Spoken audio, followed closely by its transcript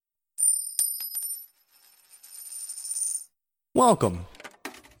Welcome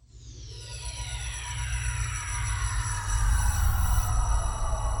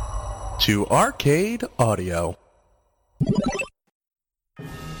to Arcade Audio.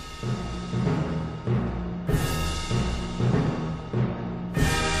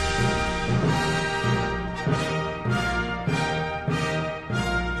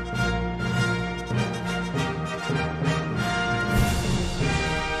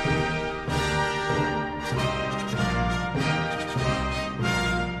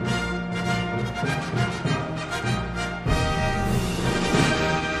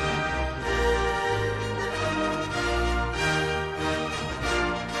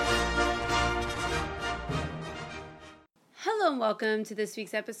 Hello and welcome to this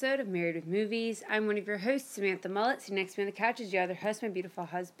week's episode of Married with Movies. I'm one of your hosts, Samantha Mullet. Sitting next to me on the couch is your other host, my beautiful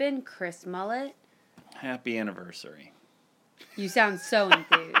husband, Chris Mullet. Happy anniversary. You sound so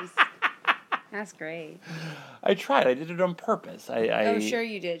enthused. That's great. I tried. I did it on purpose. Oh, sure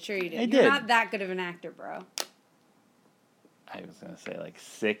you did. Sure you did. I You're did. not that good of an actor, bro. I was going to say like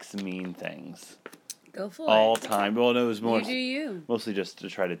 6 mean things. Go for All it. time. Well, no, it was You do you. mostly just to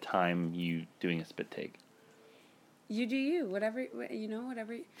try to time you doing a spit take. You do you. Whatever,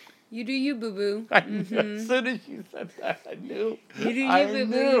 whatever. You do you, boo-boo. As soon as you said that, I knew. You do you, I boo-boo,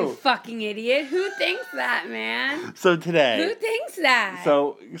 knew. you fucking idiot. Who thinks that, man? So today. Who thinks that?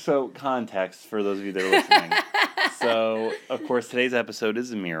 So context for those of you that are listening. So, of course, today's episode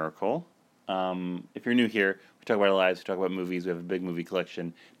is a miracle. If you're new here, we talk about our lives, we talk about movies, we have a big movie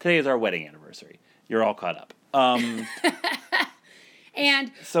collection. Today is our wedding anniversary. You're all caught up.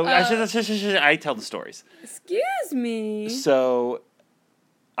 And So I tell the stories. excuse me. So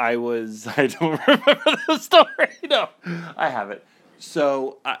I don't remember the story. No, I have it.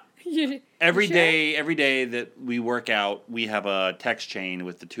 So every sure? day that we work out, we have a text chain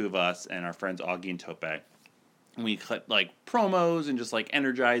with the two of us and our friends Augie and Tope. And we clip like promos and just like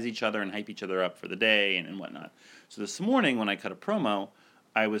energize each other and hype each other up for the day and whatnot. So this morning when I cut a promo,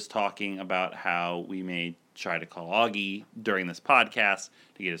 I was talking about how we may try to call Augie during this podcast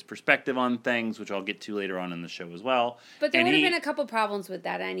to get his perspective on things, which I'll get to later on in the show as well. But there would have been a couple problems with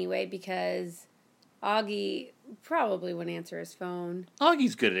that anyway, because Augie probably wouldn't answer his phone.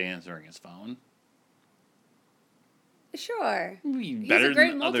 Augie's good at answering his phone. Sure. He's He's a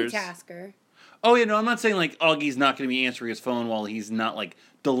great others. multitasker. Oh, yeah, no, I'm not saying, like, Augie's not going to be answering his phone while he's not, like,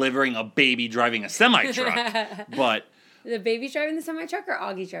 delivering a baby driving a semi-truck. But The baby's driving the semi-truck or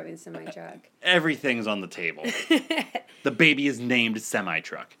Augie's driving the semi-truck? everything's on the table. The baby is named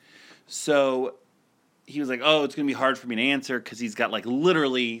semi-truck. So he was like, oh, it's going to be hard for me to answer because he's got, like,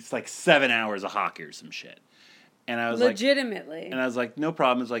 literally, it's like 7 hours of hockey or some shit. And I was Legitimately. And I was like, no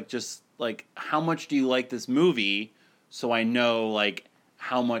problem. It's like, just, like, how much do you like this movie so I know, like,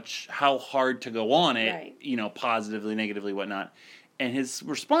 how hard to go on it, Right. you know, positively, negatively, whatnot. And his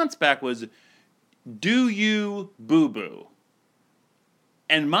response back was, do you boo-boo?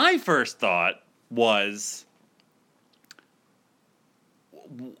 And my first thought was,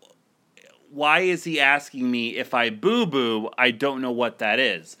 why is he asking me if I boo-boo? I don't know what that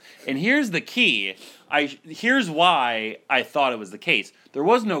is. And here's the key. Here's why I thought it was the case. There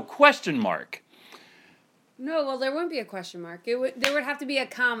was no question mark. No, well, there wouldn't be a question mark. There would have to be a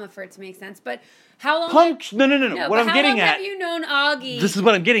comma for it to make sense. But how long... No. What I'm getting at... How long have you known Augie? This is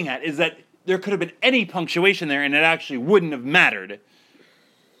what I'm getting at, is that there could have been any punctuation there, and it actually wouldn't have mattered.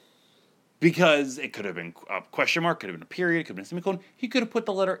 Because it could have been a question mark, could have been a period, could have been a semicolon. He could have put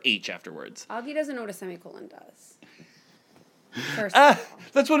the letter H afterwards. Augie doesn't know what a semicolon does. First of all.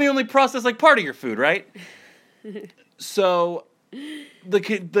 That's when you only process like part of your food, right? So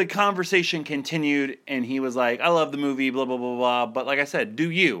the conversation continued, and he was like, I love the movie, blah, blah, blah, blah. But like I said, do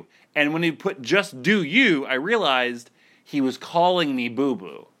you. And when he put just do you, I realized he was calling me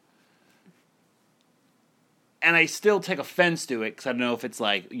boo-boo. And I still take offense to it, because I don't know if it's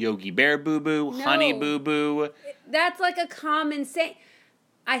like Yogi Bear boo-boo, No. Honey boo-boo. That's like a common saying.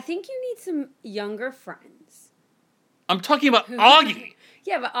 I think you need some younger friends. I'm talking about Augie.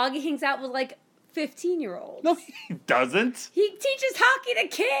 Yeah, but Augie hangs out with like 15-year-olds. No, he doesn't. He teaches hockey to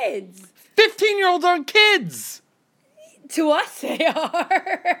kids. 15-year-olds aren't kids. To us, they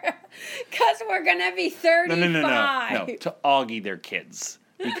are. Because we're going to be 35. No. To Augie, they're kids.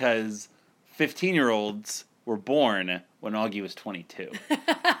 Because 15-year-olds were born when Augie was 22.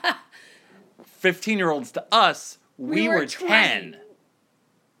 15-year-olds to us, we were 10.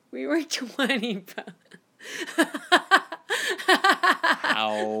 We were 20.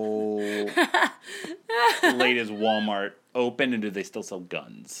 How late is Walmart open, and do they still sell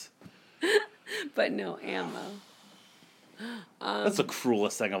guns? But no ammo. That's the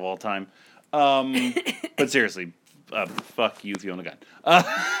cruelest thing of all time. But seriously, fuck you if you own a gun.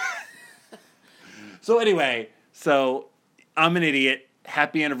 So anyway, I'm an idiot.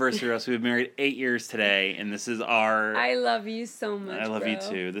 Happy anniversary to us. We've been married 8 years today, and this is our... I love you so much, I love bro. you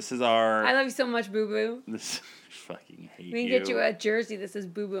too. This is our... I love you so much, Boo Boo. This fucking hate you. We can get you a jersey that says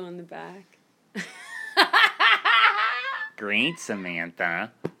Boo Boo on the back. Great,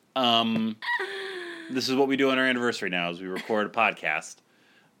 Samantha. This is what we do on our anniversary now, is we record a podcast.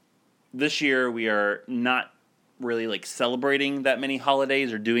 This year, we are not really like celebrating that many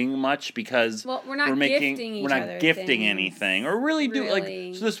holidays or doing much because we're not gifting anything or really do like.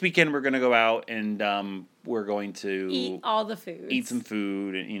 So this weekend we're gonna go out and we're going to eat all the food, eat some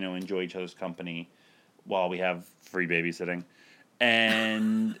food, and enjoy each other's company while we have free babysitting.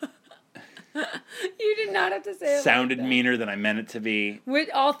 And you did not have to say it. Sounded like that. meaner than I meant it to be. With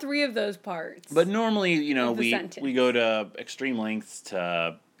all three of those parts. But normally, we go to extreme lengths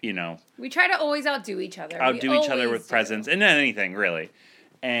to. We try to always outdo each other. Outdo each other with presents and anything, really.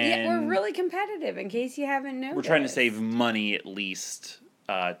 And we're really competitive, in case you haven't noticed. We're trying to save money, at least,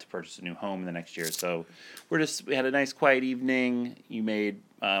 to purchase a new home in the next year. So we had a nice, quiet evening. You made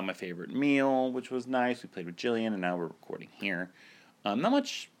my favorite meal, which was nice. We played with Jillian, and now we're recording here. Not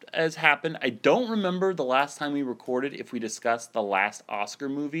much has happened. I don't remember the last time we recorded if we discussed the last Oscar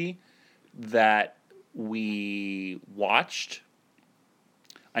movie that we watched.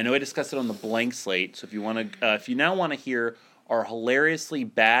 I know I discussed it on the Blank Slate, so if you now want to hear our hilariously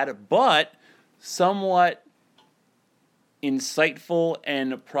bad but somewhat insightful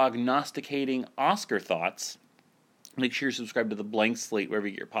and prognosticating Oscar thoughts, make sure you subscribe to the Blank Slate wherever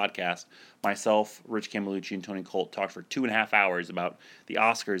you get your podcast. Myself, Rich Camelucci, and Tony Colt talked for 2.5 hours about the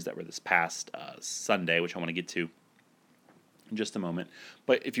Oscars that were this past Sunday, which I want to get to in just a moment.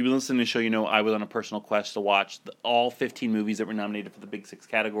 But if you've been listening to the show, I was on a personal quest to watch all 15 movies that were nominated for the Big Six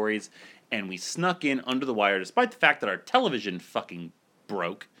categories, and we snuck in under the wire, despite the fact that our television fucking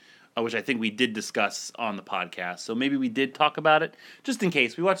broke, which I think we did discuss on the podcast. So maybe we did talk about it, just in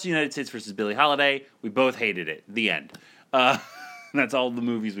case. We watched The United States versus Billie Holiday. We both hated it. The end. That's all the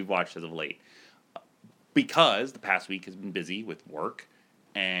movies we've watched as of late. Because the past week has been busy with work,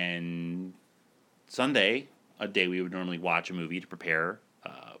 and Sunday, a day we would normally watch a movie to prepare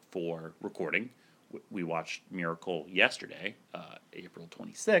for recording. We watched Miracle yesterday, April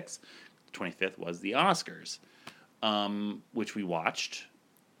 26th. 25th was the Oscars, which we watched.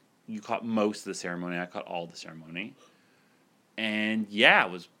 You caught most of the ceremony. I caught all the ceremony. And yeah,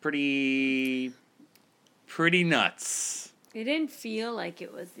 it was pretty nuts. It didn't feel like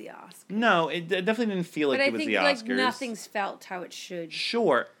it was the Oscars. No, it definitely didn't feel like it was the Oscars. But I think nothing's felt how it should.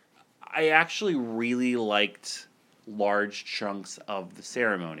 Sure. I actually really liked large chunks of the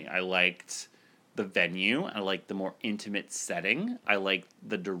ceremony. I liked the venue. I liked the more intimate setting. I liked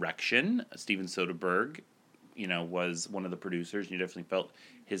the direction. Steven Soderbergh, was one of the producers, and you definitely felt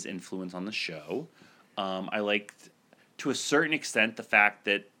his influence on the show. I liked, to a certain extent, the fact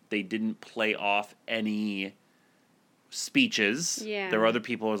that they didn't play off any speeches. Yeah. There were other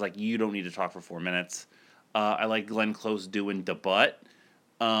people who was like, you don't need to talk for 4 minutes. I liked Glenn Close doing the butt.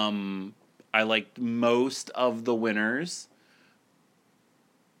 I liked most of the winners.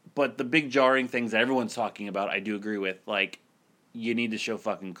 But the big jarring things that everyone's talking about, I do agree with. Like, you need to show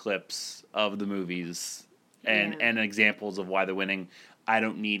fucking clips of the movies and examples of why they're winning. I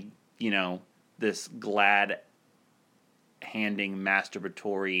don't need, this glad handing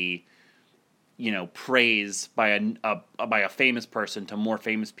masturbatory, praise by a famous person to more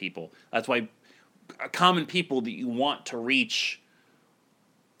famous people. That's why common people that you want to reach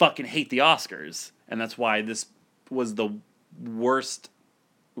fucking hate the Oscars. And that's why this was the worst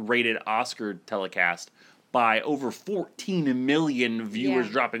rated Oscar telecast by over 14 million viewers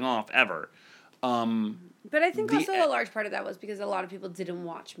dropping off ever. But I think also a large part of that was because a lot of people didn't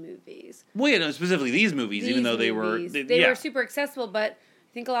watch movies. Well, no, specifically these movies, even though they were... They were super accessible, but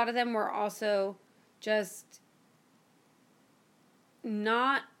I think a lot of them were also just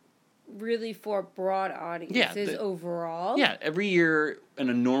not really for broad audiences overall. Yeah, every year, in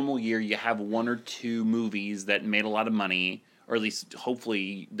a normal year, you have one or two movies that made a lot of money, or at least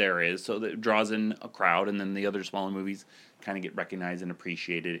hopefully there is, so that it draws in a crowd, and then the other smaller movies kind of get recognized and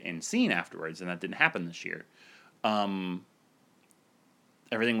appreciated and seen afterwards, and that didn't happen this year.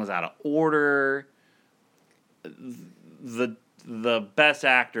 Everything was out of order. The Best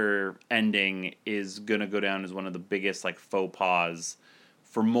Actor ending is going to go down as one of the biggest faux pas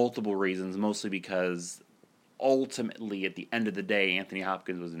for multiple reasons, mostly because ultimately, at the end of the day, Anthony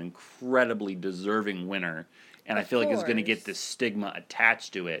Hopkins was an incredibly deserving winner, and I feel like it's going to get this stigma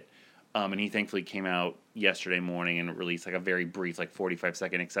attached to it. And he thankfully came out yesterday morning and released like a very brief, like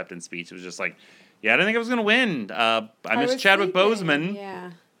 45-second acceptance speech. It was just like, yeah, I didn't think I was going to win. I miss Chadwick Boseman.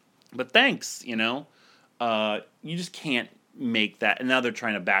 Yeah. But thanks, you know. You just can't make that. And now they're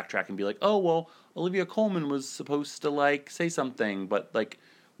trying to backtrack and be like, oh, well, Olivia Colman was supposed to, like, say something, but, like,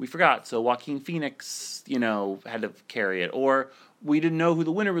 we forgot. So Joaquin Phoenix, you know, had to carry it. Or we didn't know who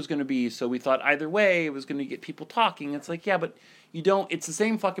the winner was going to be, so we thought either way it was going to get people talking. It's like, yeah, but you don't. It's the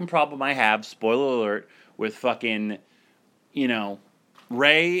same fucking problem I have, spoiler alert, with fucking, you know,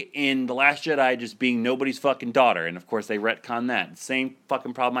 Rey in The Last Jedi just being nobody's fucking daughter. And, of course, they retcon that. Same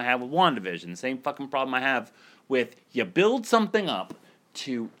fucking problem I have with WandaVision. Same fucking problem I have with you build something up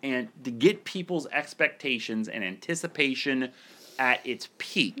to get people's expectations and anticipation at its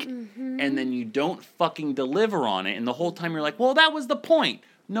peak. And then you don't fucking deliver on it. And the whole time you're like, well, that was the point.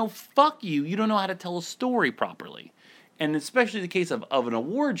 No, fuck you. You don't know how to tell a story properly. And especially the case of an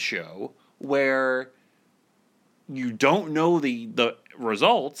award show where you don't know the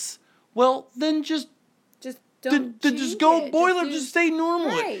results, well, then just don't just go it. boiler, just stay normal.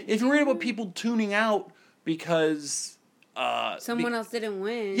 Right. If you're worried about people tuning out because someone else didn't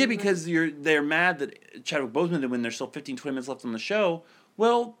win. yeah, because they're mad that Chadwick Boseman didn't win. There's still 15-20 minutes left on the show.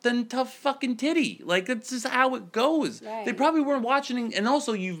 Well, then tough fucking titty. Like, that's just how it goes. Right. They probably weren't watching, and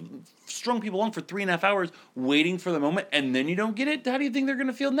also you've strung people along for 3.5 hours waiting for the moment, and then you don't get it. How do you think they're going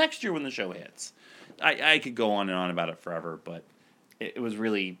to feel next year when the show hits? I could go on and on about it forever, but it was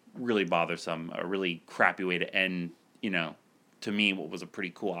really, really bothersome. A really crappy way to end, you know, to me, what was a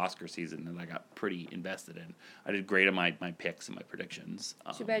pretty cool Oscar season that I got pretty invested in. I did great on my picks and my predictions.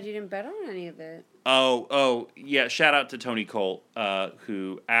 Too bad you didn't bet on any of it. Oh, yeah. Shout out to Tony Colt,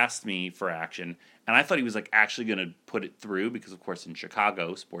 who asked me for action. And I thought he was like actually going to put it through because, of course, in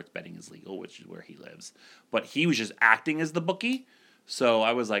Chicago, sports betting is legal, which is where he lives. But he was just acting as the bookie. So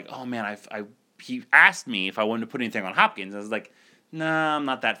I was like, oh, man, he asked me if I wanted to put anything on Hopkins. I was like, nah, I'm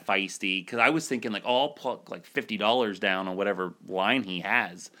not that feisty. Because I was thinking, like, I'll pluck like $50 down on whatever line he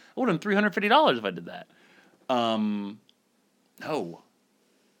has. I would have done $350 if I did that. No.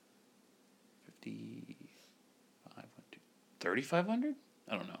 3,500?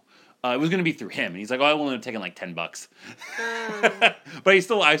 I don't know. It was going to be through him. And he's like, oh, I only have taken like $10. But I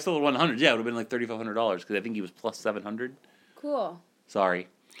still won 100. Yeah, it would have been like $3,500 because I think he was plus 700. Cool. Sorry.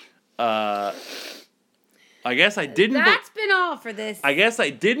 I guess I didn't. That's been all for this. I guess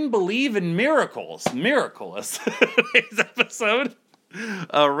I didn't believe in miracles. Miraculous. Today's episode,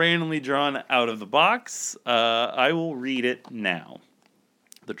 randomly drawn out of the box. I will read it now.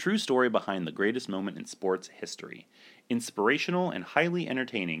 The true story behind the greatest moment in sports history. Inspirational and highly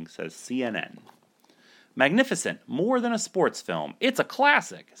entertaining, says CNN. Magnificent, more than a sports film. It's a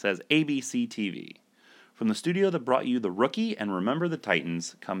classic, says ABC TV. From the studio that brought you The Rookie and Remember the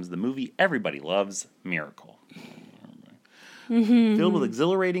Titans comes the movie everybody loves, Miracle. Filled with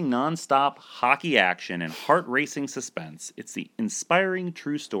exhilarating, non-stop hockey action and heart-racing suspense, it's the inspiring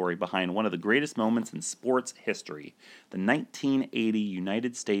true story behind one of the greatest moments in sports history, the 1980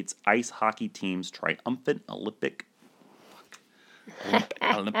 United States ice hockey team's triumphant Olympic.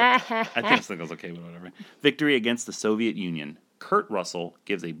 I think it was okay, but whatever. Victory against the Soviet Union. Kurt Russell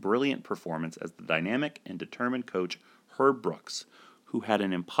gives a brilliant performance as the dynamic and determined coach Herb Brooks, who had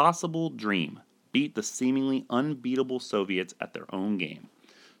an impossible dream, beat the seemingly unbeatable Soviets at their own game.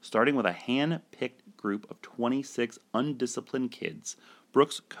 Starting with a hand-picked group of 26 undisciplined kids,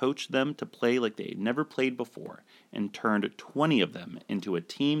 Brooks coached them to play like they had never played before and turned 20 of them into a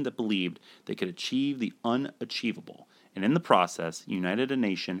team that believed they could achieve the unachievable, and in the process, united a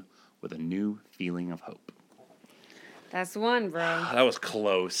nation with a new feeling of hope. That's the one, bro. That was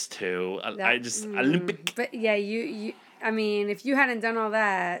close, too. Olympic. But yeah, you. I mean, if you hadn't done all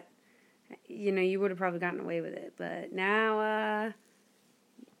that, you know, you would have probably gotten away with it. But now,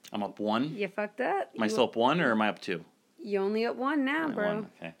 I'm up 1. You fucked up. Am I still up 1 or am I up 2? You only up 1 now, bro. 1,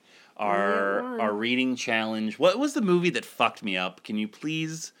 okay. Our reading challenge. What was the movie that fucked me up? Can you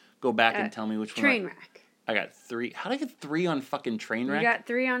please go back and tell me which one? Trainwreck. I got 3. How did I get 3 on fucking Trainwreck? You got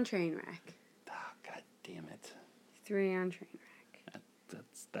 3 on Trainwreck. Oh, God damn it. 3 on Trainwreck.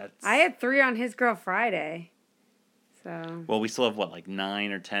 That's. I had 3 on His Girl Friday. So. Well, we still have what, like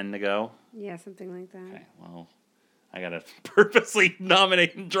 9 or 10 to go? Yeah, something like that. Okay, well, I gotta purposely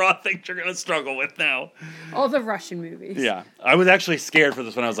nominate and draw things you're gonna struggle with now. All the Russian movies. Yeah, I was actually scared for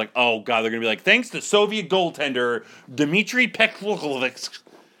this one. I was like, oh god, they're gonna be like, thanks to Soviet goaltender Dmitry Pekhlovic.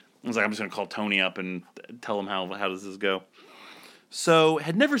 I was like, I'm just gonna call Tony up and tell him how does this go. So,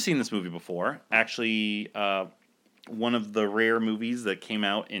 had never seen this movie before. Actually, one of the rare movies that came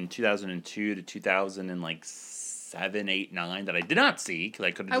out in 2002 to 2006 7, 8, 9 that I did not see because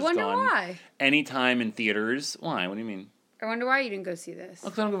I could have I just wonder gone why. anytime in theaters. Why? What do you mean? I wonder why you didn't go see this.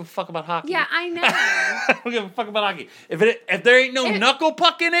 Because I don't give a fuck about hockey. Yeah, I know. I don't give a fuck about hockey. If there ain't no knuckle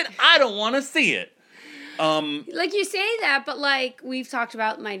puck in it, I don't want to see it. Like you say that, but like we've talked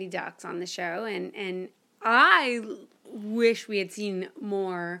about Mighty Ducks on the show, and I wish we had seen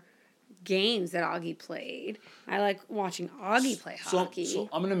more games that Augie played. I like watching Augie play hockey. So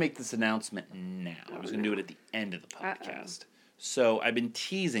I'm going to make this announcement now. I was going to do it at the end of the podcast. So I've been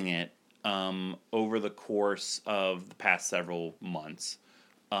teasing it over the course of the past several months.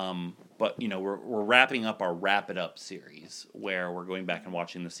 But, we're wrapping up our Wrap It Up series where we're going back and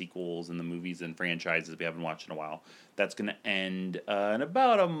watching the sequels and the movies and franchises we haven't watched in a while. That's going to end in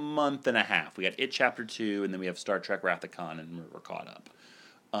about a month and a half. We got It Chapter 2, and then we have Star Trek Wrath of Khan, and we're caught up.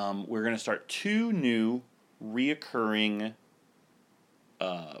 We're going to start 2 new reoccurring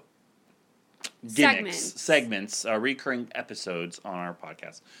segments, recurring episodes on our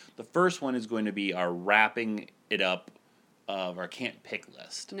podcast. The first one is going to be our wrapping it up of our can't pick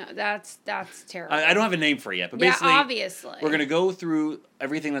list. No, that's terrible. I don't have a name for it yet, but basically, obviously, we're going to go through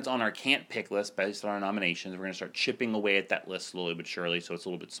everything that's on our can't pick list based on our nominations. We're going to start chipping away at that list slowly but surely, so it's a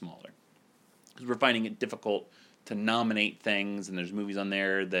little bit smaller. Because we're finding it difficult to nominate things, and there's movies on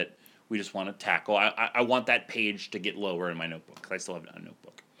there that we just want to tackle. I want that page to get lower in my notebook, because I still have a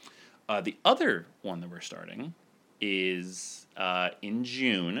notebook. The other one that we're starting is in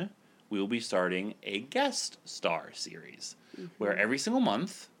June, we will be starting a guest star series, where every single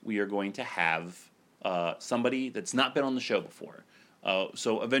month we are going to have somebody that's not been on the show before.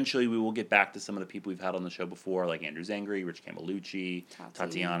 So eventually we will get back to some of the people we've had on the show before, like Andrew Zangri, Rich Campbellucci,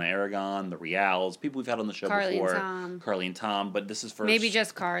 Tatiana Aragon, the Reals, people we've had on the show before. Carly and Tom. But this is for maybe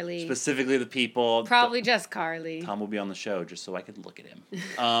just Carly. Specifically the people. Probably just Carly. Tom will be on the show just so I could look at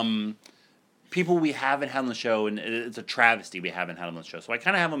him. People we haven't had on the show, and it's a travesty we haven't had on the show. So I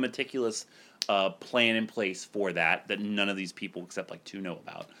kind of have a meticulous plan in place for that none of these people, except like 2, know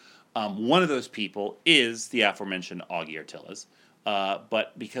about. One of those people is the aforementioned Augie Artillas.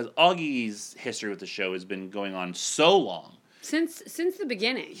 But because Augie's history with the show has been going on so long. Since the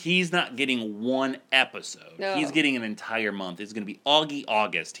beginning. He's not getting 1 episode. No. He's getting an entire month. It's going to be Augie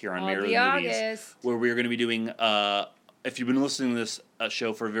August here on Married with Movies. Where we're going to be doing, if you've been listening to this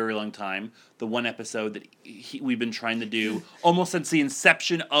show for a very long time, the 1 episode that we've been trying to do almost since the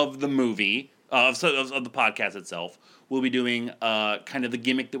inception of the movie, of the podcast itself. We'll be doing kind of the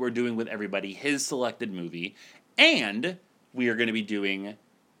gimmick that we're doing with everybody, his selected movie, and we are going to be doing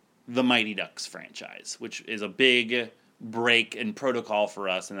the Mighty Ducks franchise, which is a big break in protocol for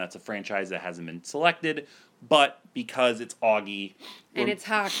us, and that's a franchise that hasn't been selected. But because it's Augie and it's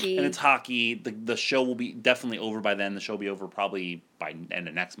hockey, the show will be definitely over by then. The show will be over probably by end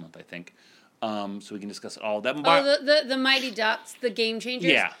of next month, I think. So we can discuss all that. The Mighty Ducks, the Game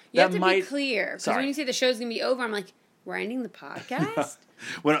Changers. Yeah, you have to be clear, because when you say the show's gonna be over, I'm like, we're ending the podcast.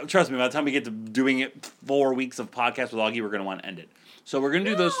 Trust me, by the time we get to doing it 4 weeks of podcast with Augie, we're going to want to end it. So we're going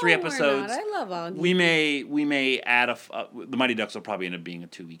to do those 3 episodes. We're not. I love Augie. We may add the Mighty Ducks will probably end up being a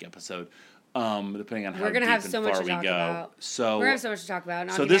 2-week episode, depending on how we're gonna deep have and so far much to we talk go. about. So we're gonna have so much to talk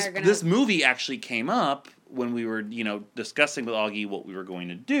about. So this movie actually came up when we were discussing with Augie what we were going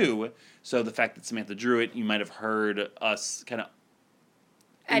to do. So the fact that Samantha drew it, you might have heard us kind of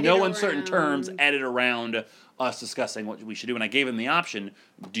in no uncertain terms edit around us discussing what we should do. And I gave him the option,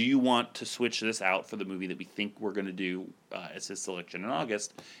 do you want to switch this out for the movie that we think we're going to do as his selection in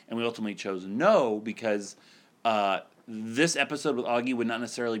August? And we ultimately chose no, because this episode with Augie would not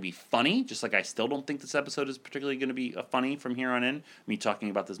necessarily be funny, just like I still don't think this episode is particularly going to be funny from here on in, me talking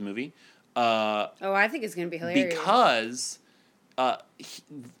about this movie. I think it's going to be hilarious. Because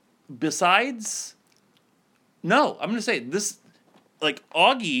besides... No, I'm going to say this... Like,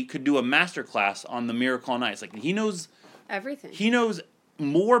 Augie could do a masterclass on the Miracle on Ice. Like, he knows... everything. He knows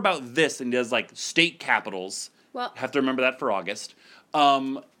more about this than he does, like, state capitals. Well... Have to remember that for August.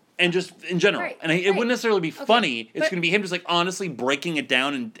 And just in general. Right, and it wouldn't necessarily be funny. It's going to be him just, like, honestly breaking it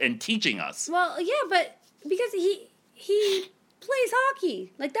down and teaching us. Well, yeah, but because he plays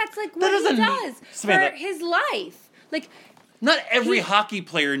hockey. Like, that's, like, what he does for his life. Like... Not every hockey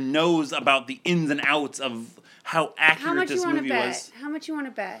player knows about the ins and outs of... how accurate this movie was. How much you want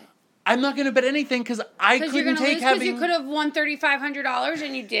to bet? I'm not going to bet anything because I couldn't take having... Because you could have won $3,500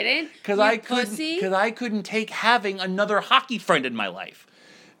 and you didn't. Because I couldn't take having another hockey friend in my life.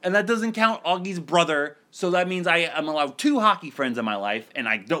 And that doesn't count Augie's brother, so that means I'm allowed 2 hockey friends in my life, and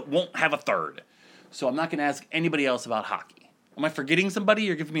I won't have a third. So I'm not going to ask anybody else about hockey. Am I forgetting somebody?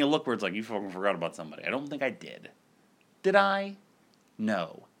 You're giving me a look where it's like, you fucking forgot about somebody. I don't think I did. Did I?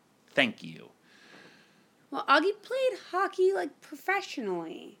 No. Thank you. Well, Augie played hockey, like,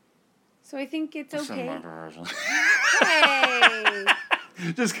 professionally. So I think it's okay. Hey!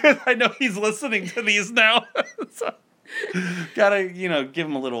 Just because I know he's listening to these now. So, gotta, give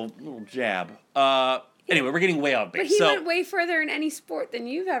him a little jab. Anyway, we're getting way off base. But he went way further in any sport than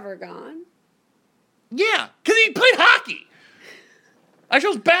you've ever gone. Yeah, because he played hockey. I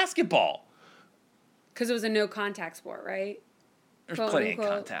chose basketball. Because it was a no-contact sport, right? There's Quote, plenty unquote.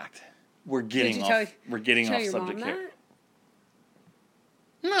 of contact. We're getting off your subject mom here.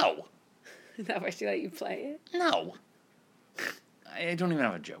 That? No. Is that why she let you play it? No. I don't even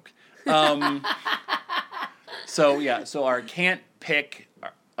have a joke. So our Can't Pick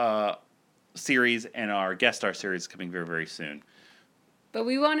series and our guest star series is coming very, very soon. But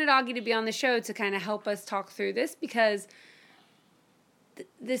we wanted Augie to be on the show to kind of help us talk through this because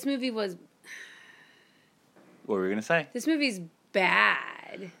this movie was... What were we going to say? This movie's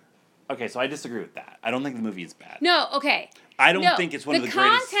bad. Okay, so I disagree with that. I don't think the movie is bad. No, okay. I don't think it's one of the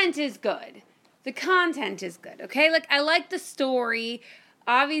greatest... The content is good. The content is good, okay? Like, I like the story.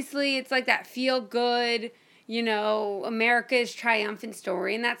 Obviously, it's like that feel-good, America's triumphant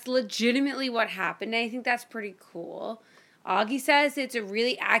story, and that's legitimately what happened. And I think that's pretty cool. Augie says it's a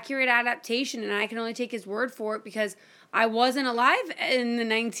really accurate adaptation, and I can only take his word for it because I wasn't alive in the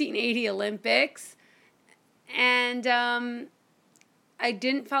 1980 Olympics, and I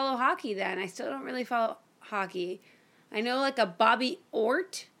didn't follow hockey then. I still don't really follow hockey. I know like a Bobby Orr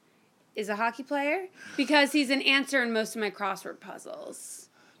is a hockey player because he's an answer in most of my crossword puzzles.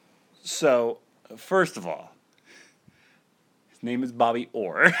 So, first of all, his name is Bobby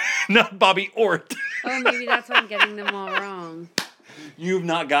Orr, not Bobby Ort. Oh, maybe that's why I'm getting them all wrong. You've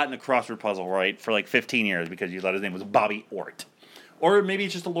not gotten a crossword puzzle right for like 15 years because you thought his name was Bobby Ort. Or maybe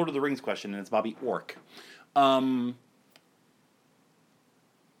it's just a Lord of the Rings question and it's Bobby Ork. Wow,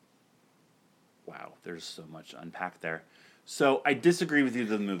 there's so much to unpack there. So I disagree with you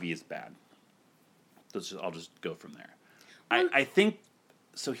that the movie is bad. I'll just go from there. I think,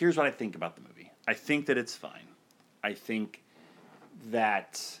 so here's what I think about the movie. I think that it's fine. I think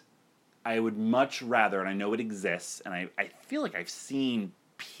that I would much rather, and I know it exists, and I feel like I've seen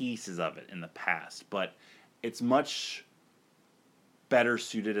pieces of it in the past, but it's much better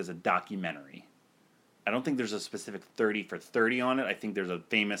suited as a documentary. I don't think there's a specific 30 for 30 on it. I think there's a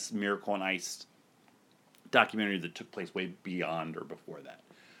famous Miracle on Ice documentary that took place way beyond or before that.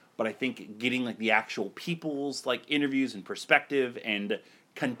 But I think getting like the actual people's like interviews and perspective and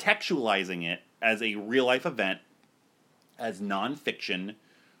contextualizing it as a real life event as nonfiction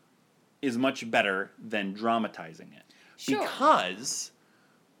is much better than dramatizing it. Sure. Because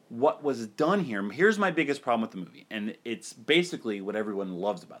what was done here, here's my biggest problem with the movie, and it's basically what everyone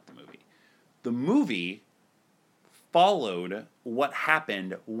loves about the movie. The movie followed what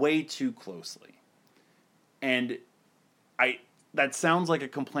happened way too closely. And that sounds like a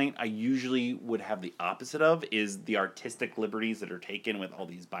complaint I usually would have the opposite of, is the artistic liberties that are taken with all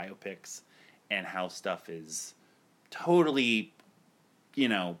these biopics and how stuff is totally,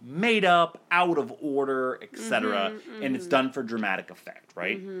 made up, out of order, etc. And it's done for dramatic effect,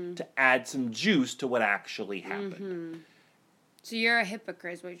 right? To add some juice to what actually happened. So you're a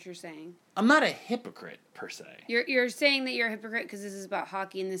hypocrite is what you're saying. I'm not a hypocrite, per se. You're saying that you're a hypocrite because this is about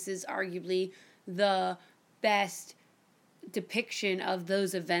hockey and this is arguably the best depiction of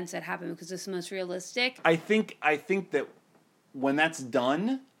those events that happened because it's the most realistic. I think that when that's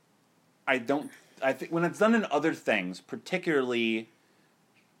done, I think when it's done in other things, particularly...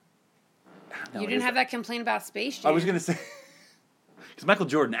 You didn't have that complaint about Space Jam. I was going to say... Because Michael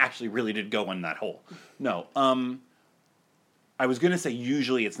Jordan actually really did go in that hole. No. I was going to say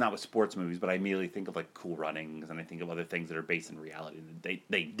usually it's not with sports movies, but I immediately think of like Cool Runnings and I think of other things that are based in reality.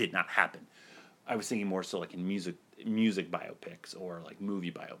 They did not happen. I was thinking more so like in music biopics or like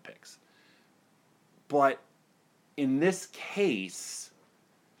movie biopics. But in this case,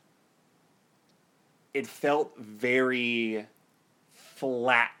 it felt very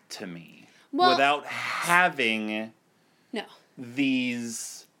flat to me without having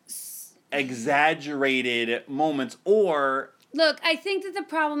these exaggerated moments or... Look, I think that the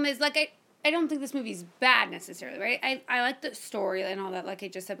problem is, like, I don't think this movie's bad necessarily, right? I like the story and all that, like I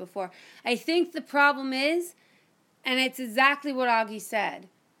just said before. I think the problem is, and it's exactly what Augie said,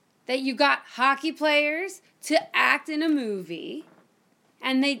 that you got hockey players to act in a movie,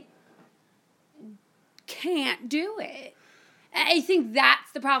 and they can't do it. I think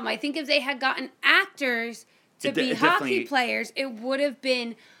that's the problem. I think if they had gotten actors to be hockey players, it would have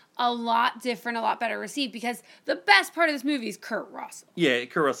been a lot different, a lot better received, because the best part of this movie is Kurt Russell. Yeah,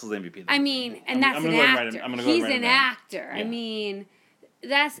 Kurt Russell's MVP. I mean, and that's an actor. He's an actor. I mean,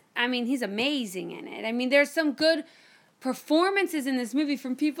 he's amazing in it. I mean, there's some good performances in this movie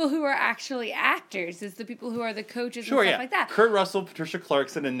from people who are actually actors. It's the people who are the coaches and stuff like that. Kurt Russell, Patricia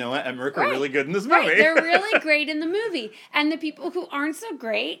Clarkson, and Noah Emmerich are really good in this movie. Right, they're really great in the movie. And the people who aren't so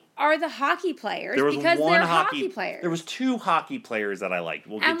great are the hockey players because they're hockey players. There was 2 hockey players that I liked.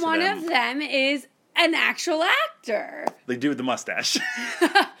 We'll get to them. And one of them is an actual actor. The dude with the mustache.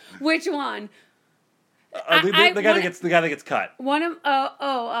 Which one? The guy that gets cut. One of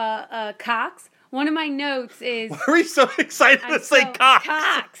Cox. One of my notes is. Why are we so excited to say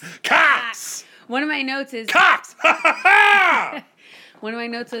Cox? Cox. One of my notes is Cox. One of my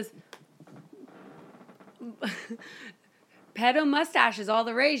notes is pedo mustache is all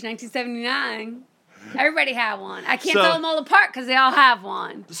the rage. 1979. Everybody had one. I can't tell them all apart because they all have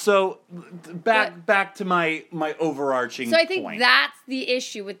one. So back to my overarching point. So I think that's the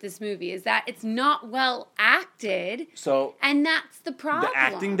issue with this movie is that it's not well acted. So and that's the problem. The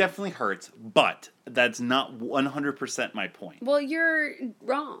acting definitely hurts, but that's not 100% my point. Well, you're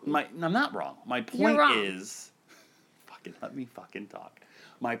wrong. I'm not wrong. My point You're wrong. is let me talk.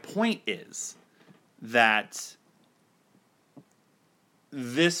 My point is that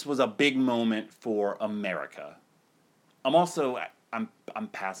this was a big moment for America. I'm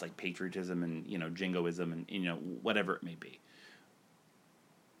past like patriotism and jingoism and whatever it may be.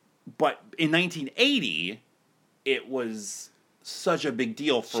 But in 1980, it was such a big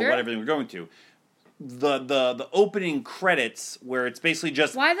deal for whatever they were going to. The opening credits where it's basically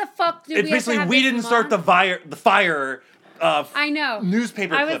just why the fuck do it's we basically have to have we this didn't start the fire. I know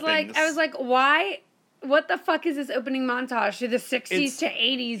Newspaper clippings. I was like, why? What the fuck is this opening montage to the 60s to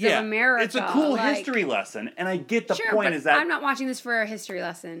 80s of America? It's a cool history lesson, and I get the point but is that... I'm not watching this for a history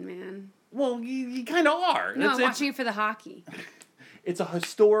lesson, man. Well, you kind of are. No, I'm watching it for the hockey. It's a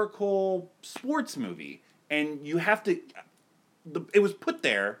historical sports movie, and you have to... It was put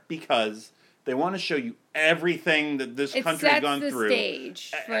there because they want to show you everything that this country has gone through. It sets the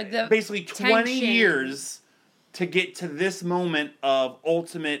stage for the basically 20 years to get to this moment of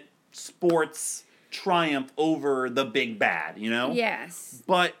ultimate sports triumph over the big bad, Yes.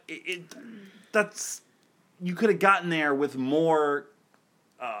 But that's you could have gotten there with more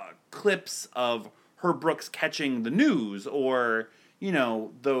clips of Herb Brooks catching the news or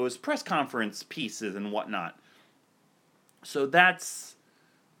those press conference pieces and whatnot. So that's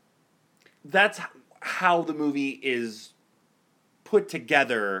how the movie is put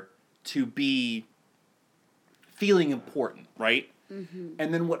together to be feeling important, right? Mm-hmm.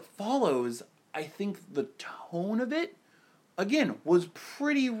 And then what follows, I think the tone of it, again, was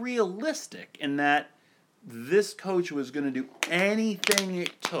pretty realistic in that this coach was going to do anything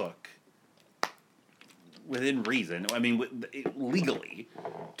it took, within reason, legally,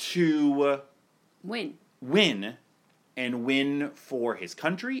 to win, and win for his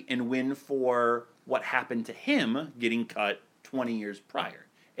country, and win for what happened to him getting cut 20 years prior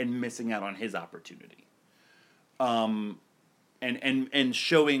and missing out on his opportunity. And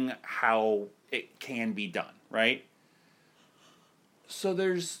showing how it can be done, right? So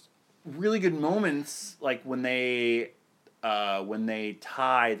there's really good moments like when they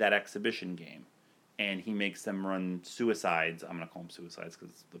tie that exhibition game, and he makes them run suicides. I'm gonna call them suicides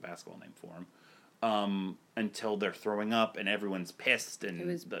because it's the basketball name for them. Until they're throwing up and everyone's pissed and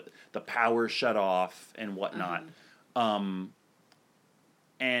the power shut off and whatnot.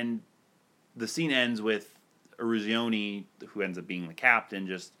 And the scene ends with Eruzione, who ends up being the captain,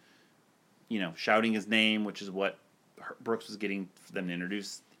 just shouting his name, which is what Brooks was getting for them to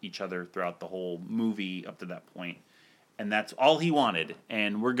introduce each other throughout the whole movie up to that point. And that's all he wanted,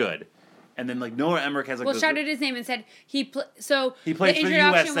 and we're good. And then Noah Emmerich has shouted his name and said he plays the for the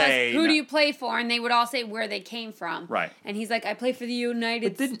USA. Was, who do you play for? And they would all say where they came from. Right. And he's like, I play for the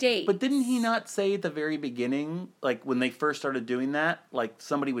United States. But didn't he not say at the very beginning, when they first started doing that,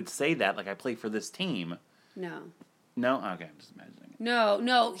 somebody would say that, I play for this team. No. No? Okay, I'm just imagining it.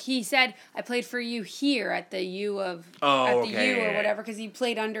 No. He said, I played for you here at the U of... U or whatever, because he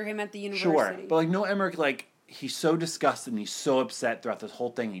played under him at the university. Sure. But, Noah Emmerich, he's so disgusted and he's so upset throughout this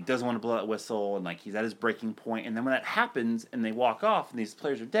whole thing. He doesn't want to blow that whistle, and, he's at his breaking point. And then when that happens and they walk off and these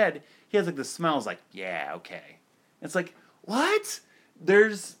players are dead, he has, this smell. Is yeah, okay. It's what?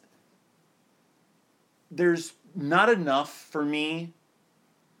 There's not enough for me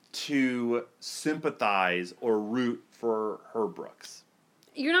to sympathize or root for Herb Brooks.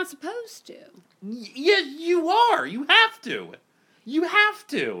 You're not supposed to. Yes, you are. You have to. You have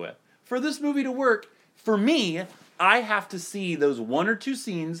to. For this movie to work, for me, I have to see those one or two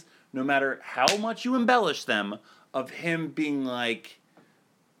scenes, no matter how much you embellish them, of him being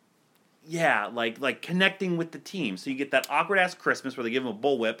yeah, like connecting with the team. So you get that awkward ass Christmas where they give him a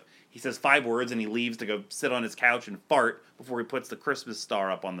bullwhip. He says 5 words and he leaves to go sit on his couch and fart before he puts the Christmas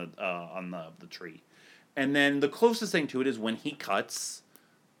star up on the tree. And then the closest thing to it is when he cuts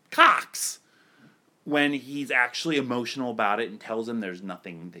Cox. When he's actually emotional about it and tells him there's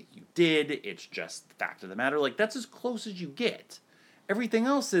nothing that you did, it's just the fact of the matter. Like, that's as close as you get. Everything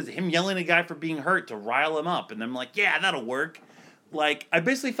else is him yelling at a guy for being hurt to rile him up. And I'm like, yeah, that'll work. Like, I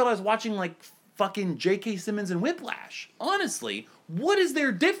basically felt I was watching, like, fucking J.K. Simmons and Whiplash. Honestly, what is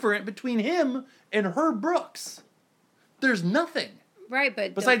there different between him and Herb Brooks? There's nothing. Right,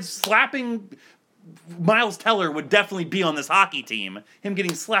 but... Besides slapping... Miles Teller would definitely be on this hockey team. Him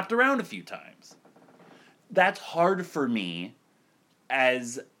getting slapped around a few times. That's hard for me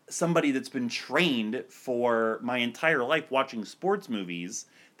as somebody that's been trained for my entire life watching sports movies,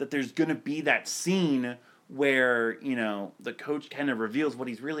 that there's going to be that scene where, you know, the coach kind of reveals what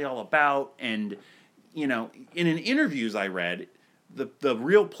he's really all about. And, you know, in interviews I read, the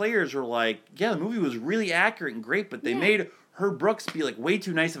real players are like, yeah, the movie was really accurate and great, but they made Herb Brooks be like way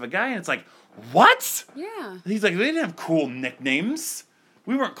too nice of a guy. And it's like, what? Yeah. He's like, they didn't have cool nicknames.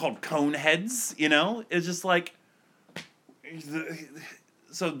 We weren't called Coneheads, you know? It's just like...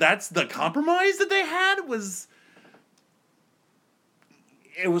 So that's the compromise that they had was...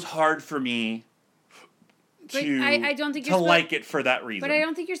 It was hard for me I don't think to like it for that reason. But I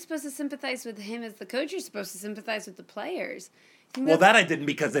don't think you're supposed to sympathize with him as the coach. You're supposed to sympathize with the players. Well, that I didn't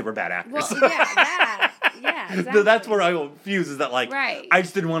because they were bad actors. Well, yeah, exactly. That's where I confuse is that, like, right. I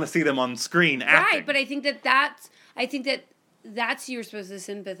just didn't want to see them on screen acting. Right, but I think that's who you're supposed to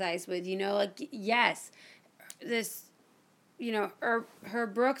sympathize with, you know? Like, yes, this, you know,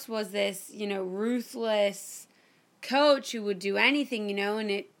 Herb Brooks was this, you know, ruthless coach who would do anything, you know,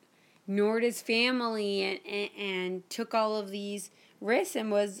 and it ignored his family and took all of these risks and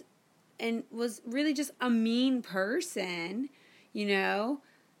was really just a mean person, you know?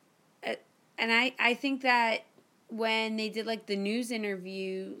 And I think that when they did, like, the news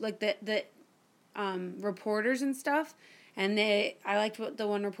interview, like, the reporters and stuff, and I liked what the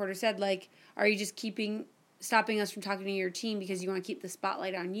one reporter said, like, are you just stopping us from talking to your team because you want to keep the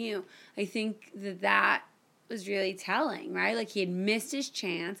spotlight on you? I think that was really telling, right? Like, he had missed his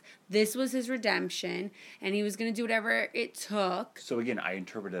chance. This was his redemption, and he was going to do whatever it took. So again, I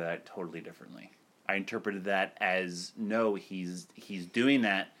interpreted that totally differently. I interpreted that as, no, he's doing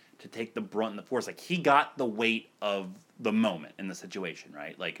that to take the brunt and the force. Like, he got the weight of the moment in the situation,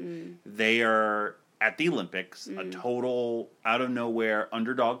 right? Like, they are at the Olympics, a total out-of-nowhere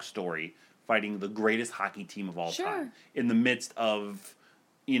underdog story, fighting the greatest hockey team of all time in the midst of,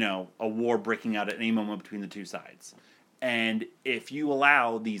 you know, a war breaking out at any moment between the two sides. And if you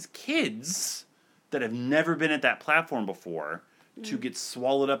allow these kids that have never been at that platform before to get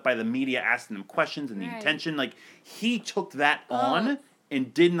swallowed up by the media asking them questions and the attention, like, he took that on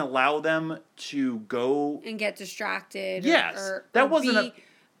and didn't allow them to go... And get distracted. Yes. That wasn't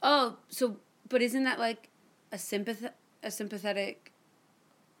but isn't that, like, a sympathetic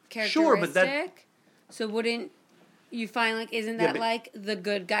characteristic? Sure, but that... So wouldn't you find, like, isn't that, like, the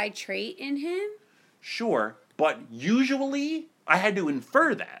good guy trait in him? Sure, but usually I had to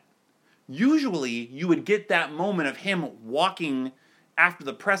infer that. Usually you would get that moment of him walking after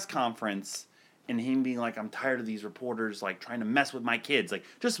the press conference and him being like, I'm tired of these reporters, like, trying to mess with my kids. Like,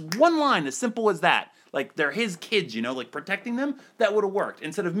 just one line as simple as that. Like, they're his kids, you know, like, protecting them. That would have worked.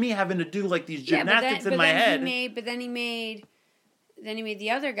 Instead of me having to do, like, these gymnastics in my head. Then he made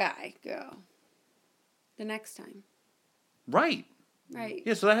the other guy go the next time. Right. Right.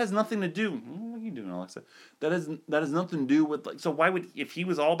 Yeah, so that has nothing to do... What are you doing, Alexa? That has nothing to do with... like. So why would... If he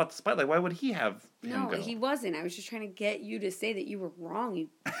was all about the spotlight, why would he have him go? No, he wasn't. I was just trying to get you to say that you were wrong, you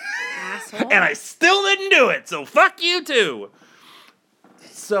asshole. And I still didn't do it, so fuck you too!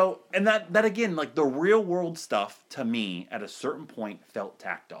 So, and that again, like, the real world stuff, to me, at a certain point, felt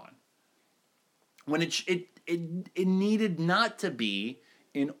tacked on. When it needed not to be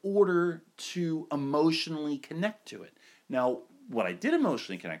in order to emotionally connect to it. Now, what I did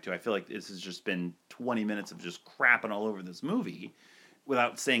emotionally connect to, I feel like this has just been 20 minutes of just crapping all over this movie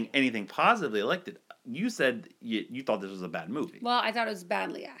without saying anything positively. I liked it. You said you thought this was a bad movie. Well, I thought it was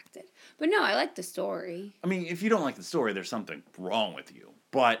badly acted. But no, I liked the story. I mean, if you don't like the story, there's something wrong with you.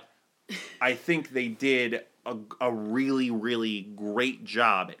 But I think they did a really, really great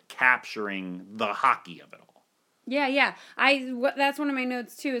job at capturing the hockey of it all. Yeah. That's one of my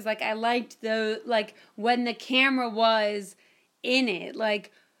notes too, is like I liked when the camera was in it,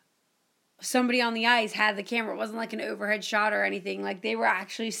 like somebody on the ice had the camera. It wasn't like an overhead shot or anything. Like they were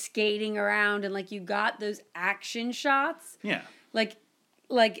actually skating around and like you got those action shots. Yeah. Like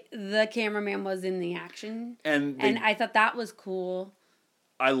like the cameraman was in the action. And I thought that was cool.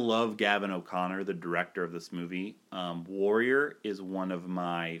 I love Gavin O'Connor, the director of this movie. Warrior is one of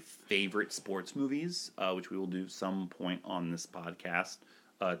my favorite sports movies, which we will do some point on this podcast.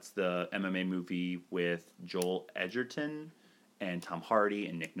 It's the MMA movie with Joel Edgerton and Tom Hardy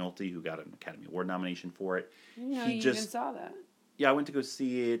and Nick Nolte, who got an Academy Award nomination for it. No, you even saw that. Yeah, I went to go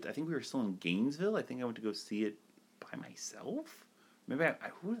see it. I think we were still in Gainesville. I think I went to go see it by myself. Maybe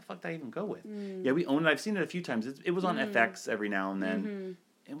who the fuck did I even go with? Yeah, we own it. I've seen it a few times. It was on FX every now and then.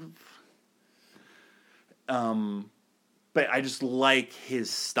 It was, but I just like his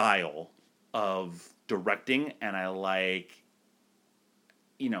style of directing, and I like,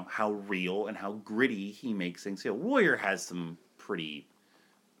 how real and how gritty he makes things feel. Warrior has some pretty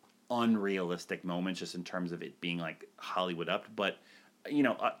unrealistic moments just in terms of it being like Hollywood up, but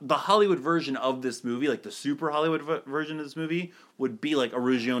the Hollywood version of this movie, like the super Hollywood version of this movie, would be like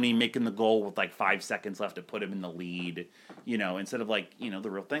Aruggione making the goal with like 5 seconds left to put him in the lead, instead of like, the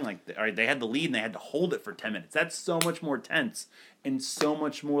real thing. Like, all right, they had the lead and they had to hold it for 10 minutes. That's so much more tense and so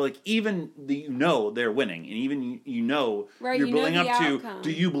much more like, even they're winning, and even right, you're building up outcome. to,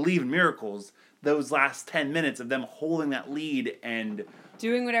 do you believe in miracles? Those last 10 minutes of them holding that lead and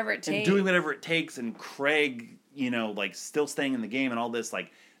doing whatever it takes, and Craig, like still staying in the game and all this,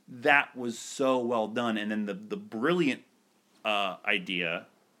 like that was so well done. And then the brilliant idea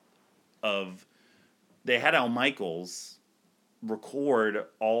of they had Al Michaels record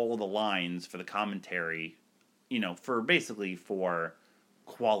all the lines for the commentary, for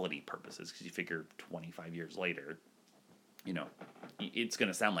quality purposes, because you figure 25 years later, it's going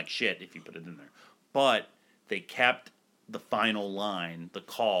to sound like shit if you put it in there. But they kept the final line, the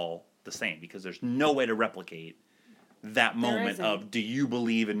call, the same, because there's no way to replicate that moment of, do you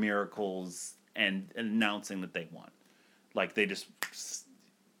believe in miracles, and announcing that they won. Like, they just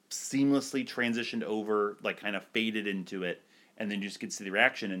seamlessly transitioned over, like kind of faded into it, and then you just get to see the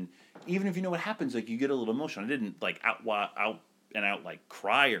reaction. And even if you know what happens, like, you get a little emotional. I didn't like out like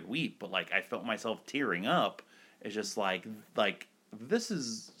cry or weep, but like I felt myself tearing up. It's just like this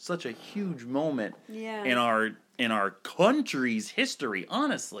is such a huge moment in our country's history,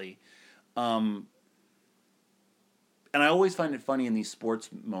 honestly. And I always find it funny in these sports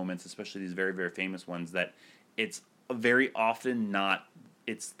moments, especially these very, very famous ones, that it's very often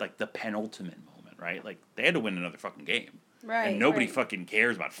it's like the penultimate moment, right? Like, they had to win another fucking game. Right. And nobody fucking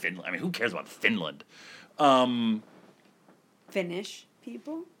cares about Finland. I mean, who cares about Finland? Finnish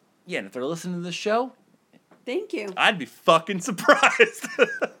people? Yeah, and if they're listening to this show, thank you. I'd be fucking surprised.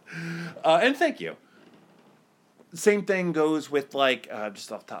 And thank you. Same thing goes with, like,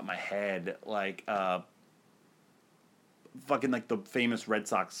 just off the top of my head, like, fucking, like, the famous Red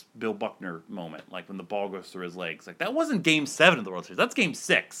Sox Bill Buckner moment, like, when the ball goes through his legs. Like, that wasn't Game 7 of the World Series. That's Game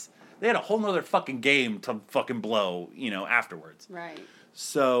 6. They had a whole nother fucking game to fucking blow, afterwards. Right.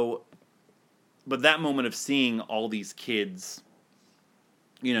 So, but that moment of seeing all these kids,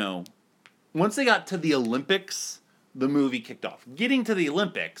 once they got to the Olympics, the movie kicked off. Getting to the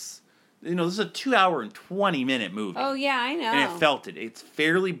Olympics, this is a 2-hour and 20-minute movie. Oh, yeah, I know. And it felt it. It's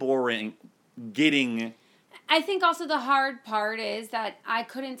fairly boring getting... I think also the hard part is that I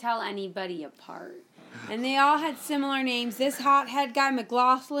couldn't tell anybody apart. And they all had similar names. This hothead guy,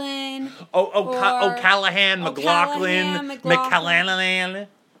 McLaughlin. O'Callahan, McLaughlin, McCallahan.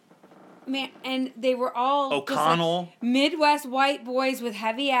 Man, and they were all O'Connell. Just like Midwest white boys with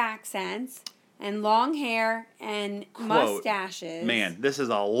heavy accents and long hair and mustaches. Man, this is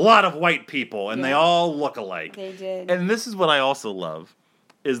a lot of white people, and they all look alike. They did. And this is what I also love,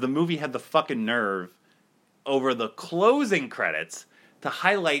 is the movie had the fucking nerve over the closing credits to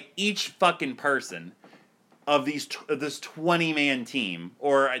highlight each fucking person of this 20-man team.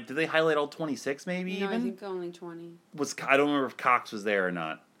 Or did they highlight all 26 maybe even? No, I think only 20. I don't remember if Cox was there or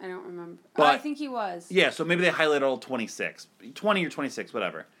not. I don't remember. But, I think he was. Yeah, so maybe they highlighted all 26. 20 or 26,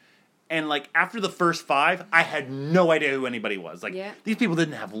 whatever. And, like, after the first 5, I had no idea who anybody was. Like, these people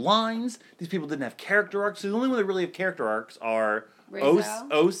didn't have lines. These people didn't have character arcs. So the only one that really have character arcs are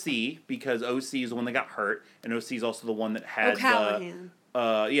OC, because OC is the one that got hurt, and OC is also the one that had O'Callahan.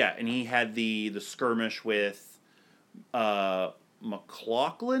 And he had the skirmish with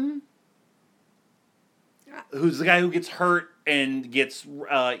McLaughlin, who's the guy who gets hurt and gets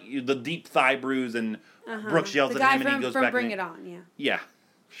the deep thigh bruise, and Brooks yells at him, and he goes back. Bring It On, yeah,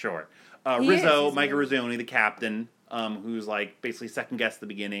 sure. Rizzo, Mike Ruzzoni, the captain, who's like basically second guess at the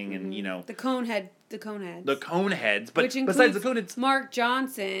beginning, and the Coneheads. The Coneheads, but which besides the Coneheads, Mark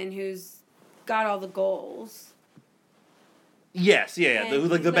Johnson, who's got all the goals. Yes, the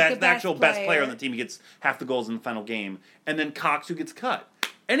actual best player player on the team. He gets half the goals in the final game, and then Cox, who gets cut.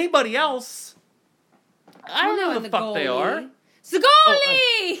 Anybody else, I don't know who the fuck they are.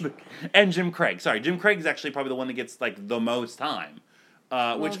 Sagoli! And Jim Craig. Sorry, Jim Craig is actually probably the one that gets like the most time,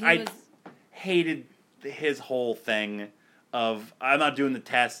 which I hated his whole thing of I'm not doing the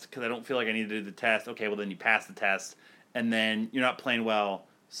test because I don't feel like I need to do the test. Okay, well then you pass the test, and then you're not playing well,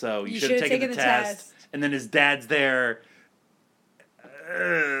 so you should have taken the test. And then his dad's there.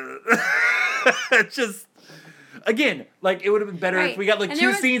 Just. Again, like, it would have been better if we got, like,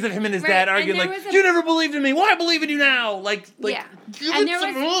 two scenes of him and his dad arguing, like, you never believed in me, well, I believe in you now! Like yeah. Give it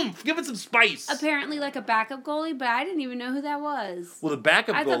some oomph, give it some spice. Apparently, like, a backup goalie, but I didn't even know who that was. Well, the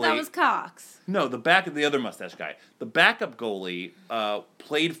backup goalie... I thought that was Cox. No, the other mustache guy. The backup goalie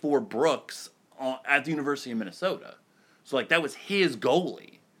played for Brooks at the University of Minnesota. So, like, that was his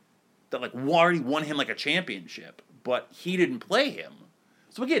goalie. That, like, already won him, like, a championship. But he didn't play him.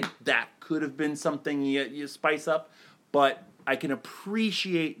 So again, that could have been something you spice up, but I can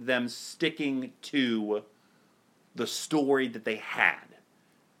appreciate them sticking to the story that they had.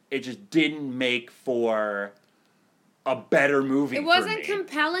 It just didn't make for a better movie. It wasn't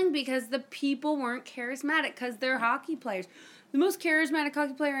compelling because the people weren't charismatic because they're hockey players. The most charismatic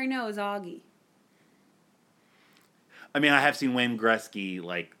hockey player I know is Augie. I mean, I have seen Wayne Gretzky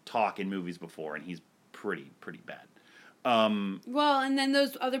like talk in movies before, and he's pretty bad. Well, and then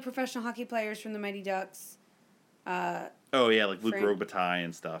those other professional hockey players from the Mighty Ducks. Like Luc Robitaille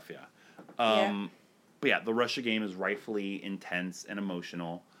and stuff, yeah. But yeah, the Russia game is rightfully intense and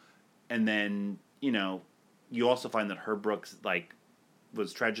emotional. And then, you also find that Herb Brooks, like,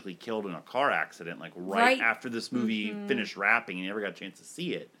 was tragically killed in a car accident, like, right after this movie finished wrapping, and you never got a chance to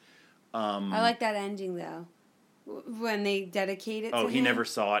see it. I like that ending, though. When they dedicate it to him. Oh, he never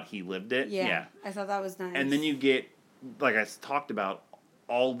saw it, he lived it? Yeah. I thought that was nice. And then you get... like I talked about,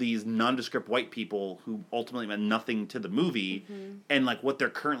 all these nondescript white people who ultimately meant nothing to the movie, and like what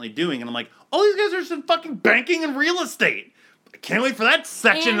they're currently doing, and I'm like, all these guys are just fucking banking and real estate. I can't wait for that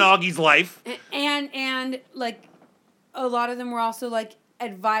section in Augie's life. And like, a lot of them were also like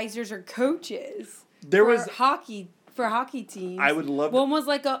advisors or coaches. For hockey teams. I would love. One was